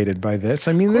irritated by this.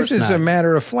 I mean, this is a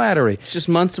matter of flattery. It's just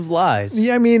months of lies.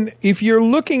 Yeah, I mean, if you're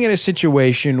looking at a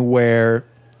situation where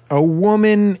if a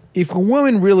woman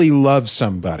really loves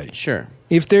somebody, sure,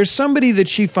 If there's somebody that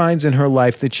she finds in her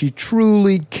life that she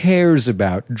truly cares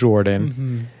about,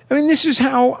 Jordan, I mean, this is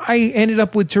how I ended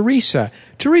up with Teresa.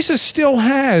 Teresa still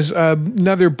has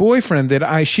another boyfriend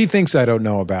that she thinks I don't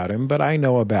know about him, but I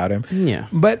know about him. Yeah.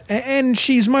 And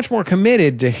she's much more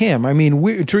committed to him. I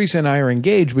mean, Teresa and I are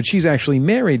engaged, but she's actually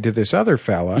married to this other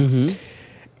fella. Mm-hmm.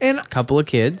 And a couple of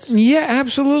kids. Yeah,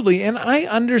 absolutely. And I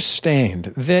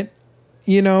understand that,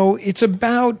 it's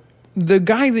about the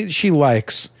guy that she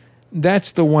likes.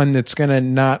 That's the one that's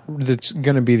gonna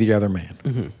be the other man.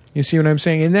 Mm-hmm. You see what I'm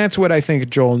saying? And that's what I think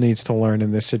Joel needs to learn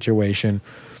in this situation.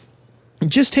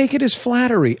 Just take it as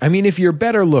flattery. I mean, if you're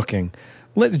better looking,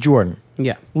 Jordan.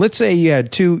 Yeah. Let's say you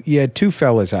had two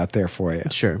fellas out there for you.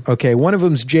 Sure. Okay, one of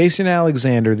them's Jason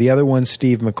Alexander, the other one's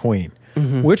Steve McQueen.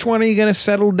 Mm-hmm. Which one are you going to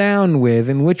settle down with,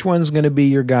 and which one's going to be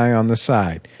your guy on the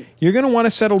side? You're going to want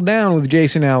to settle down with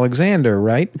Jason Alexander,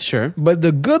 right? Sure. But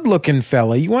the good-looking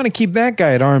fella, you want to keep that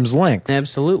guy at arm's length.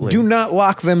 Absolutely. Do not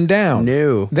lock them down.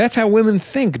 No. That's how women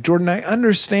think, Jordan. I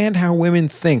understand how women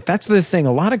think. That's the thing.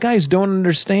 A lot of guys don't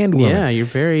understand women. Yeah, you're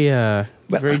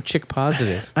very chick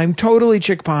positive. I'm totally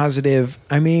chick positive.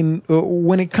 I mean,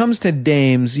 when it comes to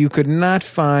dames, you could not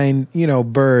find,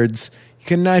 birds. You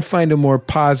cannot find a more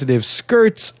positive.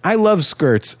 Skirts, I love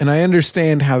skirts, and I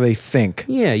understand how they think.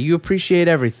 Yeah, you appreciate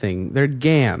everything. They're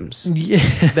gams. Yeah.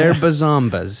 They're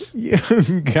bazombas.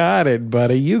 You got it,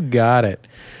 buddy. You got it.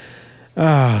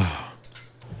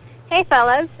 Hey,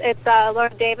 fellas. It's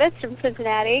Lauren Davis from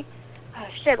Cincinnati. Oh,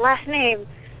 shit, last name.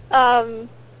 I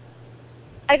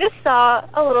just saw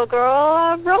a little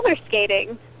girl roller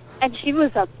skating, and she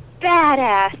was a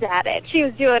badass at it. She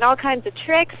was doing all kinds of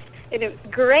tricks, and it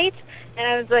was great. And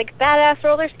I was like, badass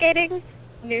roller skating,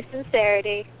 new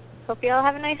sincerity. Hope you all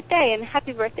have a nice day, and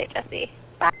happy birthday, Jesse.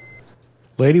 Bye.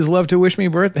 Ladies love to wish me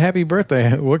happy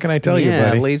birthday. What can I tell you,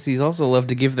 buddy? Yeah, ladies also love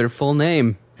to give their full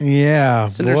name. Yeah,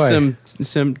 Send her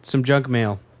some junk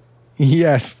mail.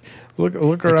 Yes.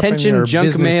 Look her Attention, up in your junk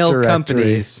business mail directory.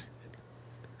 companies.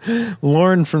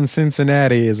 Lauren from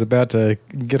Cincinnati is about to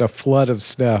get a flood of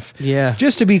stuff. Yeah.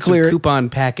 Just to be clear, some coupon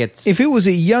packets. If it was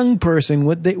a young person,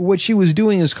 what she was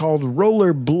doing is called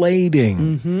roller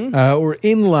blading or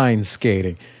inline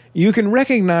skating. You can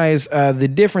recognize the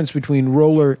difference between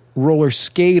roller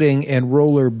skating and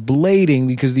roller blading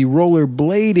because the roller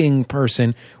blading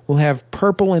person will have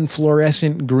purple and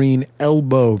fluorescent green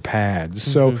elbow pads.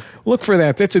 So look for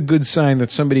that. That's a good sign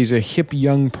that somebody's a hip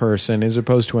young person as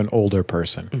opposed to an older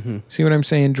person. See what I'm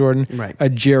saying, Jordan? Right. A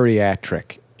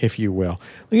geriatric, if you will.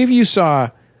 Like if you saw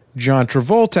John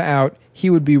Travolta out, he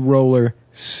would be roller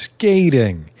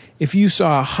skating. If you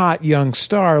saw a hot young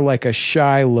star like a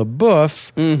Shia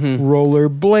LaBeouf, roller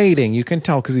blading. You can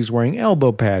tell because he's wearing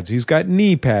elbow pads. He's got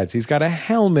knee pads. He's got a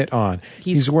helmet on.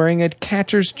 He's wearing a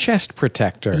catcher's chest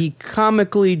protector. He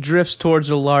comically drifts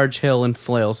towards a large hill and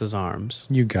flails his arms.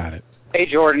 You got it. Hey,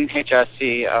 Jordan. Hey,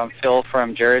 Jesse. I'm Phil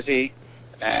from Jersey.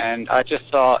 And I just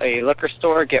saw a liquor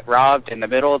store get robbed in the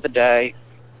middle of the day,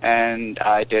 and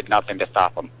I did nothing to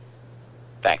stop them.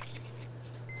 Thanks.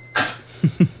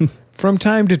 From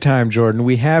time to time, Jordan,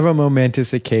 we have a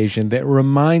momentous occasion that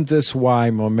reminds us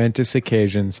why momentous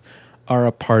occasions are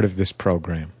a part of this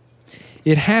program.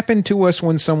 It happened to us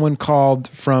when someone called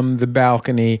from the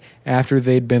balcony after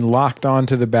they'd been locked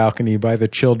onto the balcony by the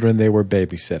children they were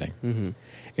babysitting.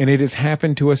 And it has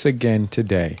happened to us again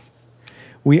today.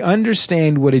 We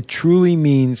understand what it truly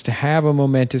means to have a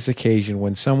momentous occasion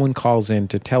when someone calls in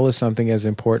to tell us something as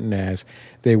important as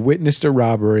they witnessed a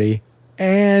robbery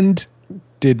and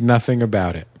did nothing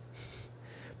about it.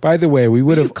 By the way, we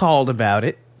would have called about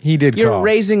it. He did You're call.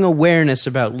 raising awareness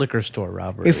about liquor store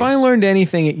robberies. If I learned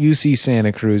anything at UC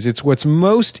Santa Cruz, it's what's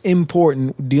most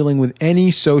important dealing with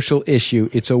any social issue,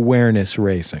 it's awareness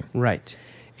raising. Right.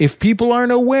 If people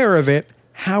aren't aware of it,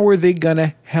 how are they going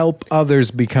to help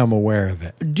others become aware of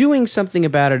it? Doing something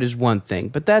about it is one thing,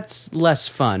 but that's less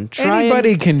fun.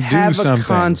 Anybody can do have something. A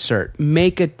concert,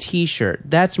 make a T-shirt.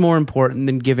 That's more important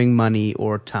than giving money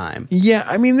or time. Yeah,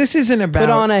 I mean, this isn't about... Put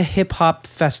on a hip-hop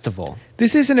festival.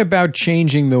 This isn't about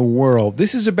changing the world.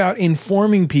 This is about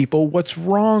informing people what's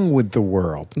wrong with the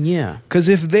world. Yeah. Because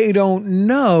if they don't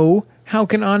know, how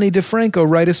can Ani DeFranco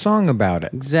write a song about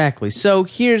it? Exactly. So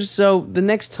the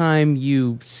next time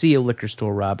you see a liquor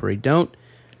store robbery, don't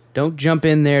jump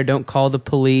in there, don't call the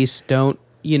police, don't,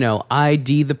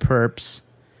 ID the perps.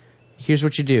 Here's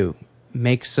what you do.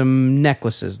 Make some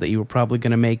necklaces that you were probably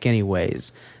going to make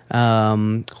anyways.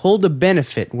 Hold a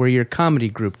benefit where your comedy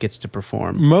group gets to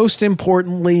perform. Most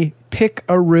importantly, pick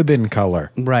a ribbon color.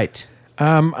 Right.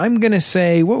 I'm going to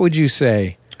say, what would you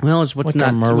say? Well, it's what's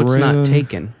not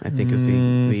taken, I think, is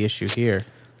the issue here.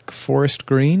 Forest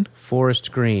green?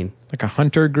 Forest green. Like a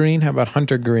hunter green? How about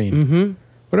hunter green? Mm-hmm.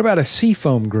 What about a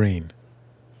seafoam green?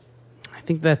 I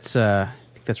think that's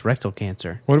rectal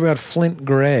cancer. What about flint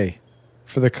gray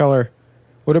for the color?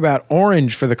 What about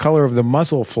orange for the color of the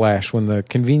muzzle flash when the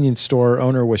convenience store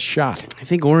owner was shot? I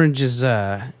think orange is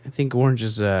arson. I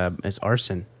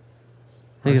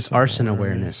think it's arson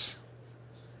awareness.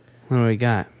 What do we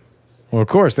got? Well, of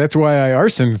course, that's why I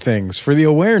arson things, for the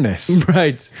awareness.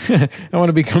 Right. I want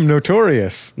to become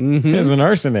notorious as an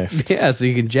arsonist. Yeah, so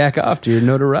you can jack off to your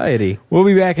notoriety. We'll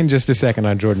be back in just a second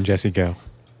on Jordan Jesse Go.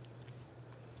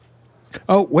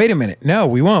 Oh, wait a minute. No,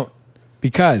 we won't.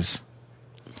 Because,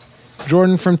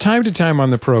 Jordan, from time to time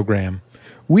on the program,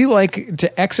 we like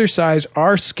to exercise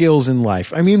our skills in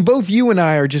life. I mean, both you and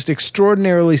I are just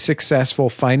extraordinarily successful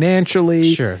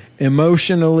financially,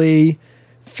 emotionally,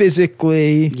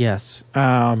 physically, yes,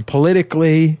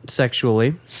 politically,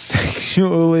 sexually,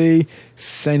 sensually,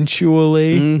 smell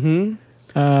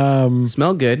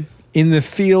good, in the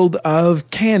field of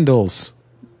candles.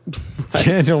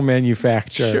 Candle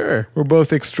manufacture. Sure. We're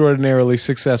both extraordinarily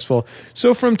successful.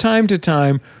 So from time to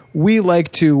time, we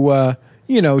like to,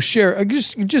 share,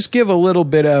 just give a little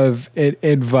bit of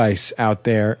advice out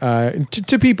there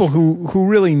to people who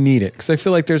really need it. Because I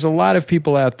feel like there's a lot of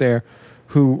people out there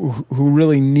who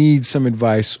really need some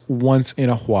advice once in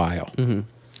a while. Mm-hmm.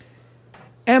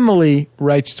 Emily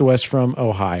writes to us from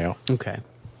Ohio. Okay.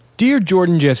 Dear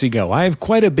Jordan Jesse Go, I have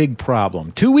quite a big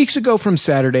problem. 2 weeks ago from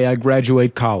Saturday, I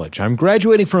graduate college. I'm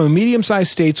graduating from a medium-sized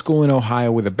state school in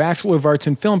Ohio with a Bachelor of Arts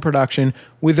in Film Production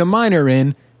with a minor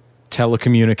in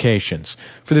telecommunications.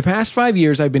 For the past 5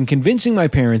 years, I've been convincing my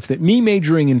parents that me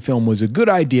majoring in film was a good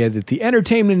idea, that the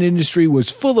entertainment industry was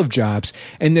full of jobs,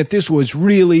 and that this was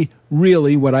really,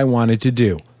 really what I wanted to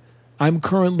do. I'm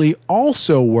currently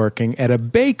also working at a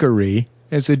bakery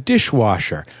as a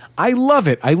dishwasher. I love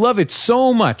it. I love it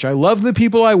so much. I love the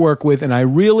people I work with, and I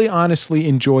really honestly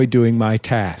enjoy doing my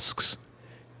tasks.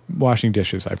 Washing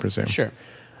dishes, I presume. Sure.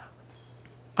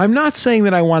 I'm not saying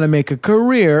that I want to make a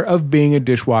career of being a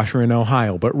dishwasher in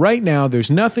Ohio, but right now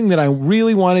there's nothing that I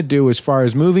really want to do as far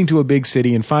as moving to a big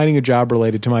city and finding a job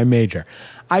related to my major.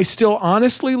 I still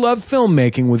honestly love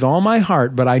filmmaking with all my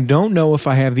heart, but I don't know if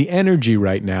I have the energy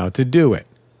right now to do it.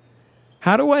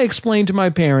 How do I explain to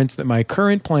my parents that my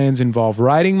current plans involve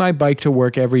riding my bike to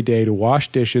work every day to wash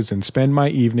dishes and spend my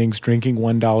evenings drinking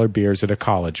 $1 beers at a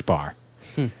college bar?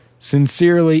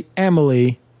 Sincerely,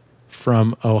 Emily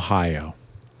from Ohio.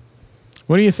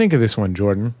 What do you think of this one,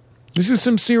 Jordan? This is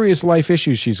some serious life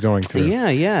issues she's going through.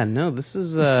 Yeah. No, this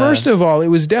is... First of all, it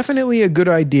was definitely a good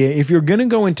idea. If you're going to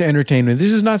go into entertainment,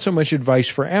 this is not so much advice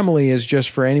for Emily as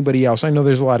just for anybody else. I know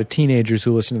there's a lot of teenagers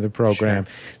who listen to the program.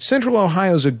 Sure. Central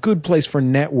Ohio is a good place for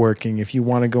networking if you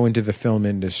want to go into the film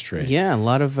industry. Yeah, a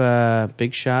lot of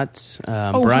big shots.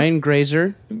 Brian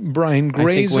Grazer. I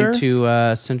think went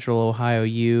to Central Ohio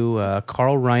U.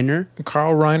 Carl Reiner.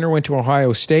 Carl Reiner went to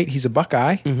Ohio State. He's a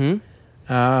Buckeye. Mm-hmm.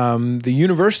 The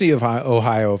University of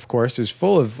Ohio, of course, is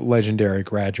full of legendary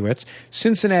graduates.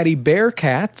 Cincinnati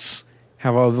Bearcats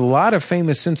have a lot of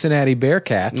famous Cincinnati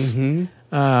Bearcats. Mm-hmm.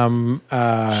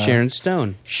 Sharon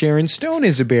Stone. Sharon Stone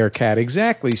is a Bearcat,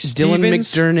 exactly.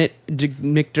 Dylan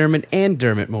McDermott and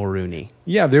Dermot Mulrooney.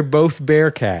 Yeah, they're both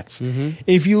Bearcats. Mm-hmm.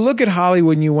 If you look at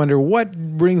Hollywood and you wonder what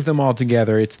brings them all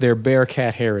together, it's their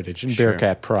Bearcat heritage and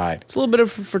Bearcat pride. It's a little bit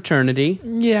of fraternity.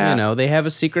 Yeah. You know, they have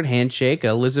a secret handshake.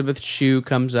 Elizabeth Shue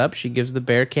comes up. She gives the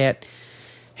Bearcat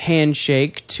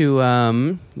handshake to,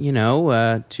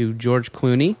 to George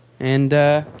Clooney. And,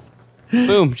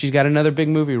 boom, she's got another big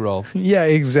movie role. Yeah,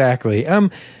 exactly.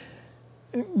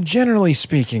 Generally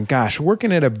speaking, gosh,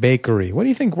 working at a bakery. What do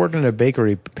you think working at a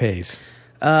bakery pays?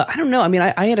 I don't know. I mean,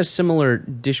 I had a similar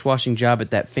dishwashing job at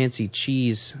that fancy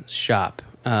cheese shop.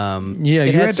 You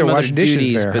had to wash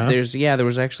dishes there, but there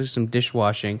was actually some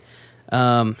dishwashing.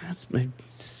 That's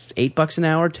 $8 an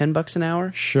hour, $10 an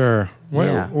hour. Sure.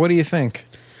 What do you think?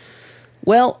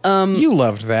 Well, you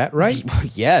loved that, right?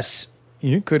 Yes.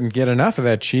 You couldn't get enough of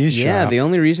that cheese shop. Yeah, the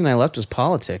only reason I left was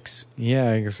politics.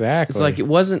 Yeah, exactly. It's like it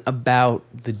wasn't about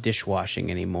the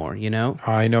dishwashing anymore, you know?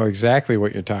 I know exactly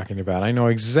what you're talking about. I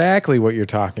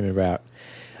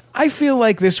feel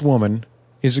like this woman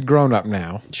is a grown-up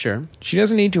now. Sure. She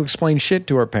doesn't need to explain shit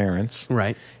to her parents.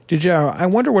 Right. I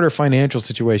wonder what her financial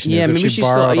situation is if she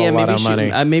borrowed a lot of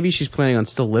money. Maybe she's planning on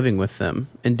still living with them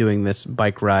and doing this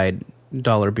bike ride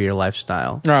dollar beer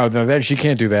lifestyle. No, she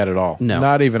can't do that at all. No.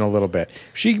 Not even a little bit.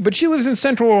 But she lives in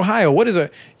Central Ohio.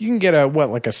 You can get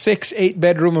like a 6-8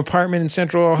 bedroom apartment in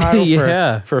Central Ohio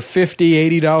for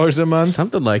 $50, $80 a month.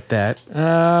 Something like that.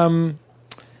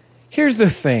 Here's the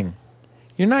thing.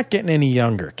 You're not getting any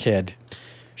younger, kid.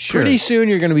 Sure. Pretty soon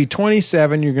you're going to be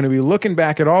 27. You're going to be looking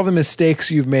back at all the mistakes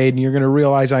you've made, and you're going to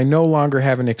realize I no longer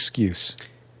have an excuse.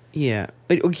 Yeah.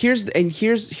 Here's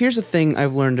the thing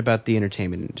I've learned about the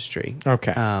entertainment industry.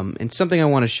 Okay. And something I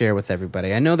want to share with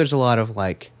everybody. I know there's a lot of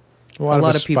like a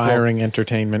lot of people, aspiring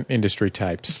entertainment industry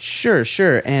types.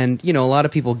 Sure. And a lot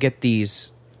of people get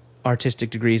these artistic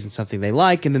degrees in something they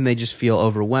like, and then they just feel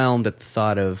overwhelmed at the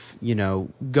thought of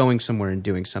going somewhere and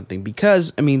doing something,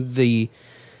 because the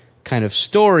kind of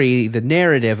story, the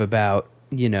narrative about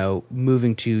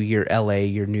moving to your LA,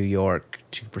 your New York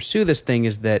to pursue this thing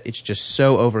is that it's just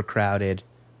so overcrowded.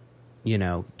 You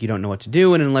don't know what to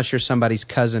do, and unless you're somebody's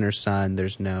cousin or son,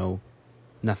 there's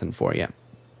nothing for you.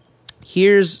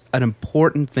 Here's an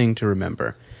important thing to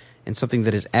remember, and something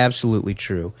that is absolutely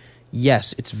true.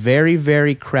 Yes, it's very,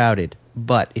 very crowded,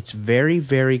 but it's very,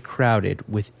 very crowded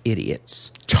with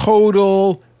idiots.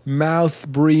 Total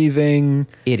mouth-breathing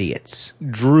idiots.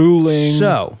 Drooling.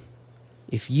 So,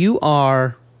 if you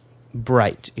are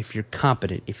bright, if you're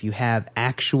competent, if you have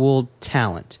actual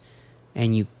talent,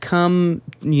 and you come,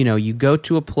 you go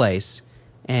to a place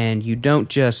and you don't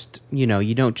just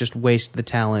waste the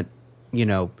talent,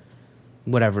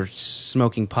 whatever,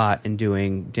 smoking pot and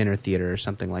doing dinner theater or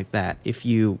something like that. If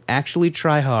you actually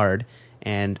try hard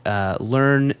and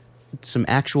learn some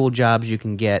actual jobs you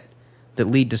can get that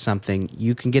lead to something,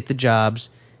 you can get the jobs.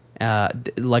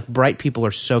 Like, bright people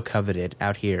are so coveted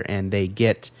out here, and they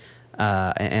get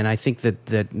and I think that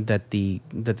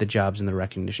the jobs and the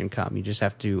recognition come. You just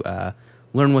have to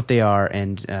learn what they are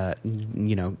and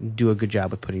do a good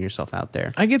job with putting yourself out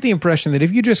there. I get the impression that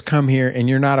if you just come here and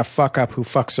you're not a fuck up who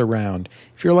fucks around,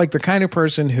 if you're like the kind of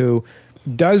person who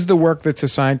does the work that's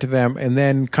assigned to them and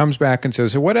then comes back and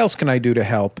says, what else can I do to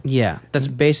help? Yeah, that's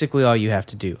basically all you have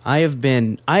to do. I have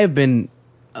been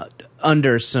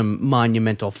under some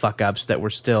monumental fuck-ups that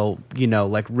were still,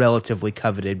 relatively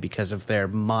coveted because of their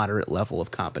moderate level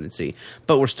of competency,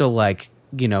 but were still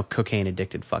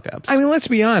cocaine-addicted fuck-ups. I mean, let's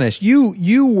be honest.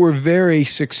 You were very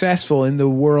successful in the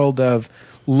world of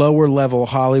lower-level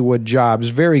Hollywood jobs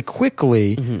very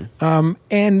quickly,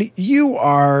 and you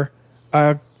are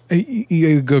a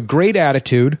great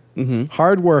attitude,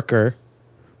 hard worker,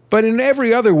 but in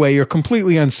every other way, you're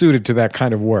completely unsuited to that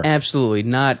kind of work. Absolutely.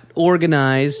 Not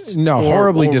organized. No,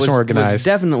 horribly disorganized. Was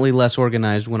definitely less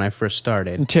organized when I first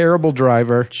started. And terrible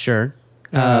driver. Sure.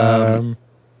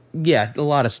 Yeah, a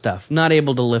lot of stuff. Not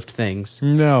able to lift things.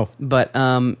 No. But,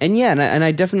 and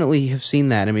I definitely have seen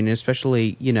that. I mean,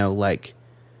 especially,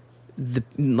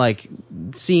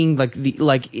 seeing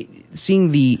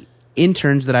the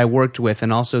interns that I worked with,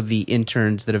 and also the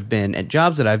interns that have been at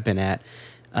jobs that I've been at.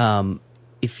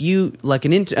 If you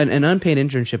an unpaid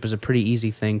internship is a pretty easy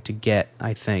thing to get,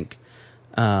 I think.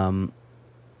 And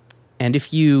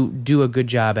if you do a good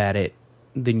job at it,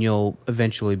 then you'll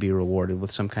eventually be rewarded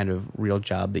with some kind of real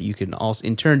job that you can also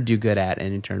in turn do good at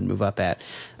and in turn move up at.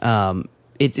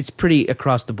 It's pretty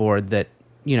across the board that,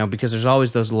 because there's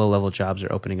always those low level jobs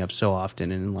are opening up so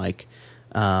often, and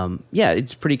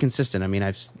it's pretty consistent. I mean,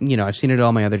 I've seen it at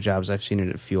all my other jobs. I've seen it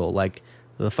at Fuel.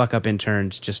 The fuck up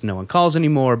interns, just no one calls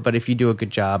anymore. But if you do a good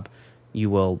job,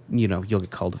 you'll get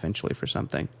called eventually for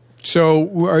something.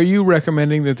 So, are you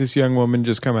recommending that this young woman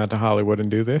just come out to Hollywood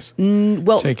and do this?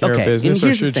 Take care of business,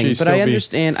 or should she still be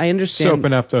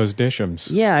soaping up those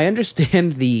dishums? Yeah, I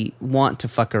understand the want to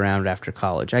fuck around after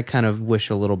college. I kind of wish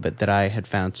a little bit that I had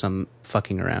found some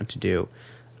fucking around to do.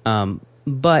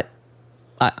 But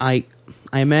I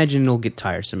imagine it'll get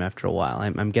tiresome after a while.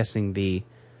 I'm guessing the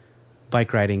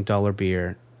bike riding, dollar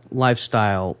beer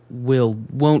lifestyle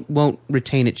won't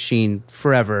retain its sheen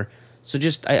forever. So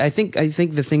just I think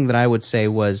the thing that I would say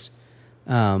was,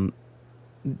 always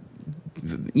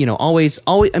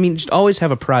always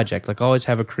have a project, always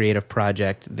have a creative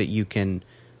project that you can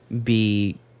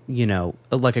be,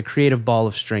 like a creative ball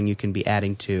of string you can be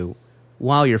adding to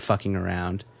while you're fucking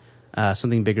around,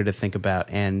 something bigger to think about.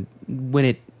 And when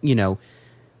it,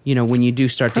 when you do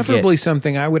start preferably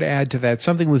something I would add to that,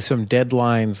 something with some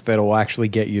deadlines that'll actually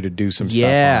get you to do some stuff on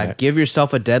it. Yeah, give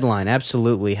yourself a deadline.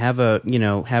 Absolutely. Have a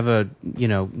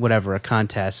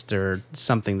contest or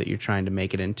something that you're trying to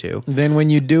make it into. Then when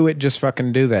you do it, just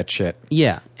fucking do that shit.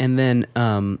 Yeah, and then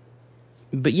and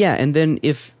then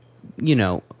if,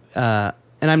 and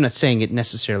I'm not saying it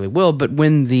necessarily will, but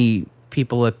when the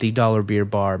people at the dollar beer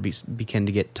bar begin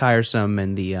to get tiresome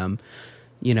and the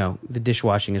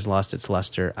dishwashing has lost its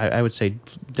luster, I would say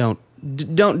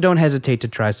don't hesitate to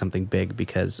try something big,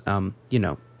 because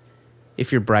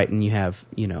if you're bright and you have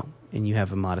a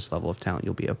modest level of talent,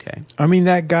 you'll be okay. I mean,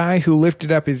 that guy who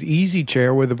lifted up his easy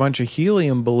chair with a bunch of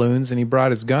helium balloons and he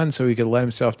brought his gun so he could let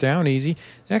himself down easy,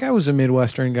 that guy was a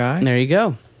Midwestern guy. There you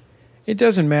go. It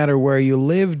doesn't matter where you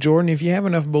live, Jordan. If you have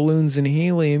enough balloons and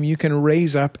helium, you can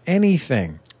raise up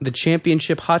anything. The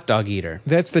championship hot dog eater.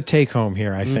 That's the take home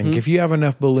here, I think. If you have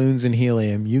enough balloons and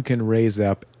helium, you can raise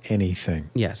up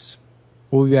anything. Yes.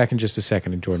 We'll be back in just a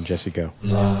second. And Jordan, Jesse, go.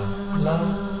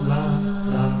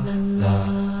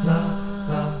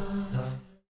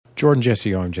 Jordan, Jesse,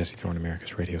 Go. I'm Jesse Thorne,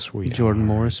 America's Radio Sweetheart. Jordan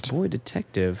Morris, boy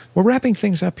detective. We're wrapping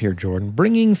things up here, Jordan.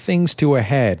 Bringing things to a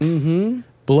head.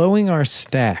 Blowing our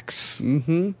stacks.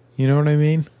 You know what I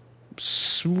mean?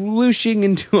 Swooshing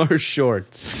into our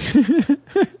shorts.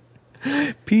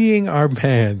 Peeing our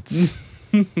pants.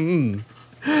 Ending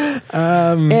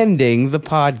the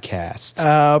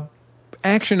podcast.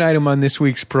 Action item on this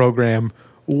week's program.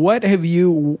 What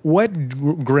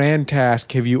grand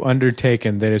task have you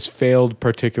undertaken that has failed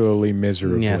particularly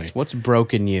miserably? Yes, what's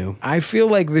broken you? I feel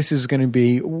like this is going to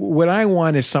be, what I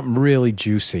want is something really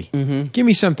juicy. Give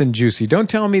me something juicy. Don't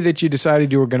tell me that you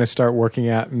decided you were going to start working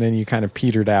out and then you kind of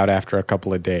petered out after a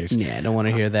couple of days. Yeah, I don't want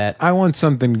to hear that. I want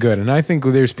something good, and I think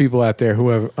there's people out there who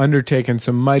have undertaken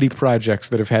some mighty projects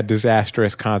that have had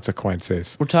disastrous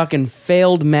consequences. We're talking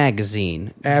failed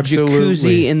magazine. Absolutely.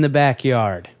 Jacuzzi in the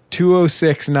backyard.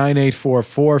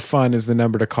 206-984-4FUN is the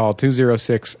number to call.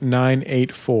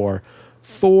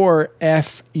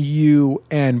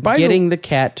 206-984-4FUN. Getting the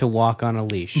cat to walk on a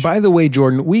leash. By the way,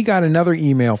 Jordan, we got another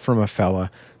email from a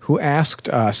fella who asked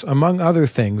us, among other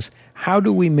things, how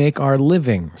do we make our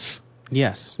livings?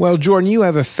 Yes. Well, Jordan, you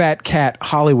have a Fat Cat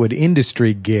Hollywood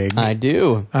industry gig. I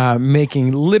do.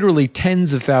 Making literally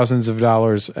tens of thousands of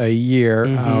dollars a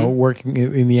year working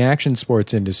in the action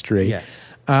sports industry.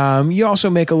 Yes. You also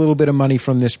make a little bit of money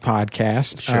from this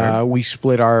podcast. Sure. We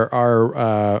split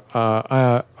our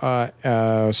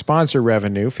sponsor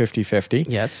revenue 50-50.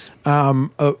 Yes.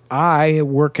 I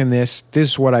work in this.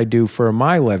 This is what I do for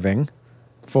my living,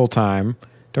 full time.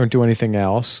 Don't do anything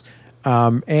else.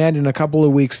 And in a couple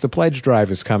of weeks, the pledge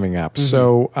drive is coming up.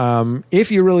 So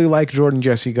if you really like Jordan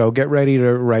Jesse Go, get ready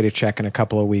to write a check in a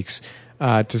couple of weeks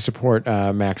to support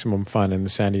Maximum Fun and the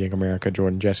San Diego America,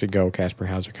 Jordan Jesse Go, Casper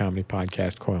Hauser Comedy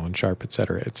Podcast, Coyle and Sharp, et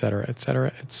cetera, et cetera, et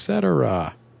cetera, et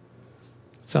cetera.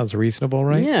 Sounds reasonable,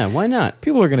 right? Yeah, why not?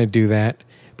 People are going to do that.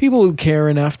 People who care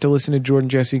enough to listen to Jordan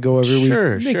Jesse Go every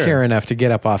week, they care enough to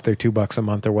get up off their $2 a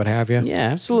month or what have you.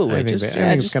 Yeah, absolutely. I think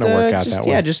it's going to work out that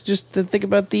way. Yeah, just to think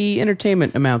about the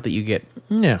entertainment amount that you get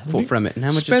from it and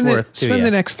how much it's worth to you. Spend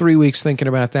the next 3 weeks thinking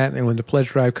about that, and when the pledge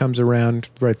drive comes around,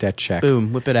 write that check.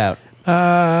 Boom, whip it out.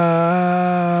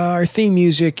 Our theme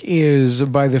music is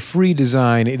by The Free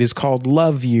Design. It is called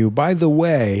Love You. By the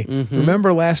way,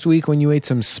 remember last week when you ate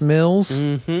some Smills?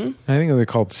 I think they're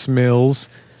called Smills.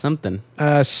 Something.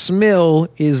 Smill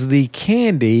is the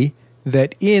candy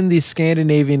that in the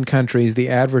Scandinavian countries, the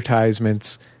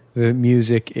advertisements, the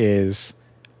music is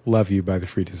Love You by The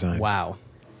Free Design. Wow.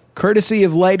 Courtesy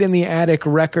of Light in the Attic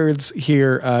Records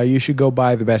here. You should go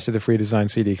buy the Best of the Free Design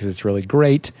CD because it's really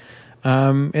great.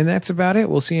 And that's about it.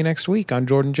 We'll see you next week on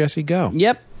Jordan Jesse Go.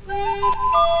 Yep.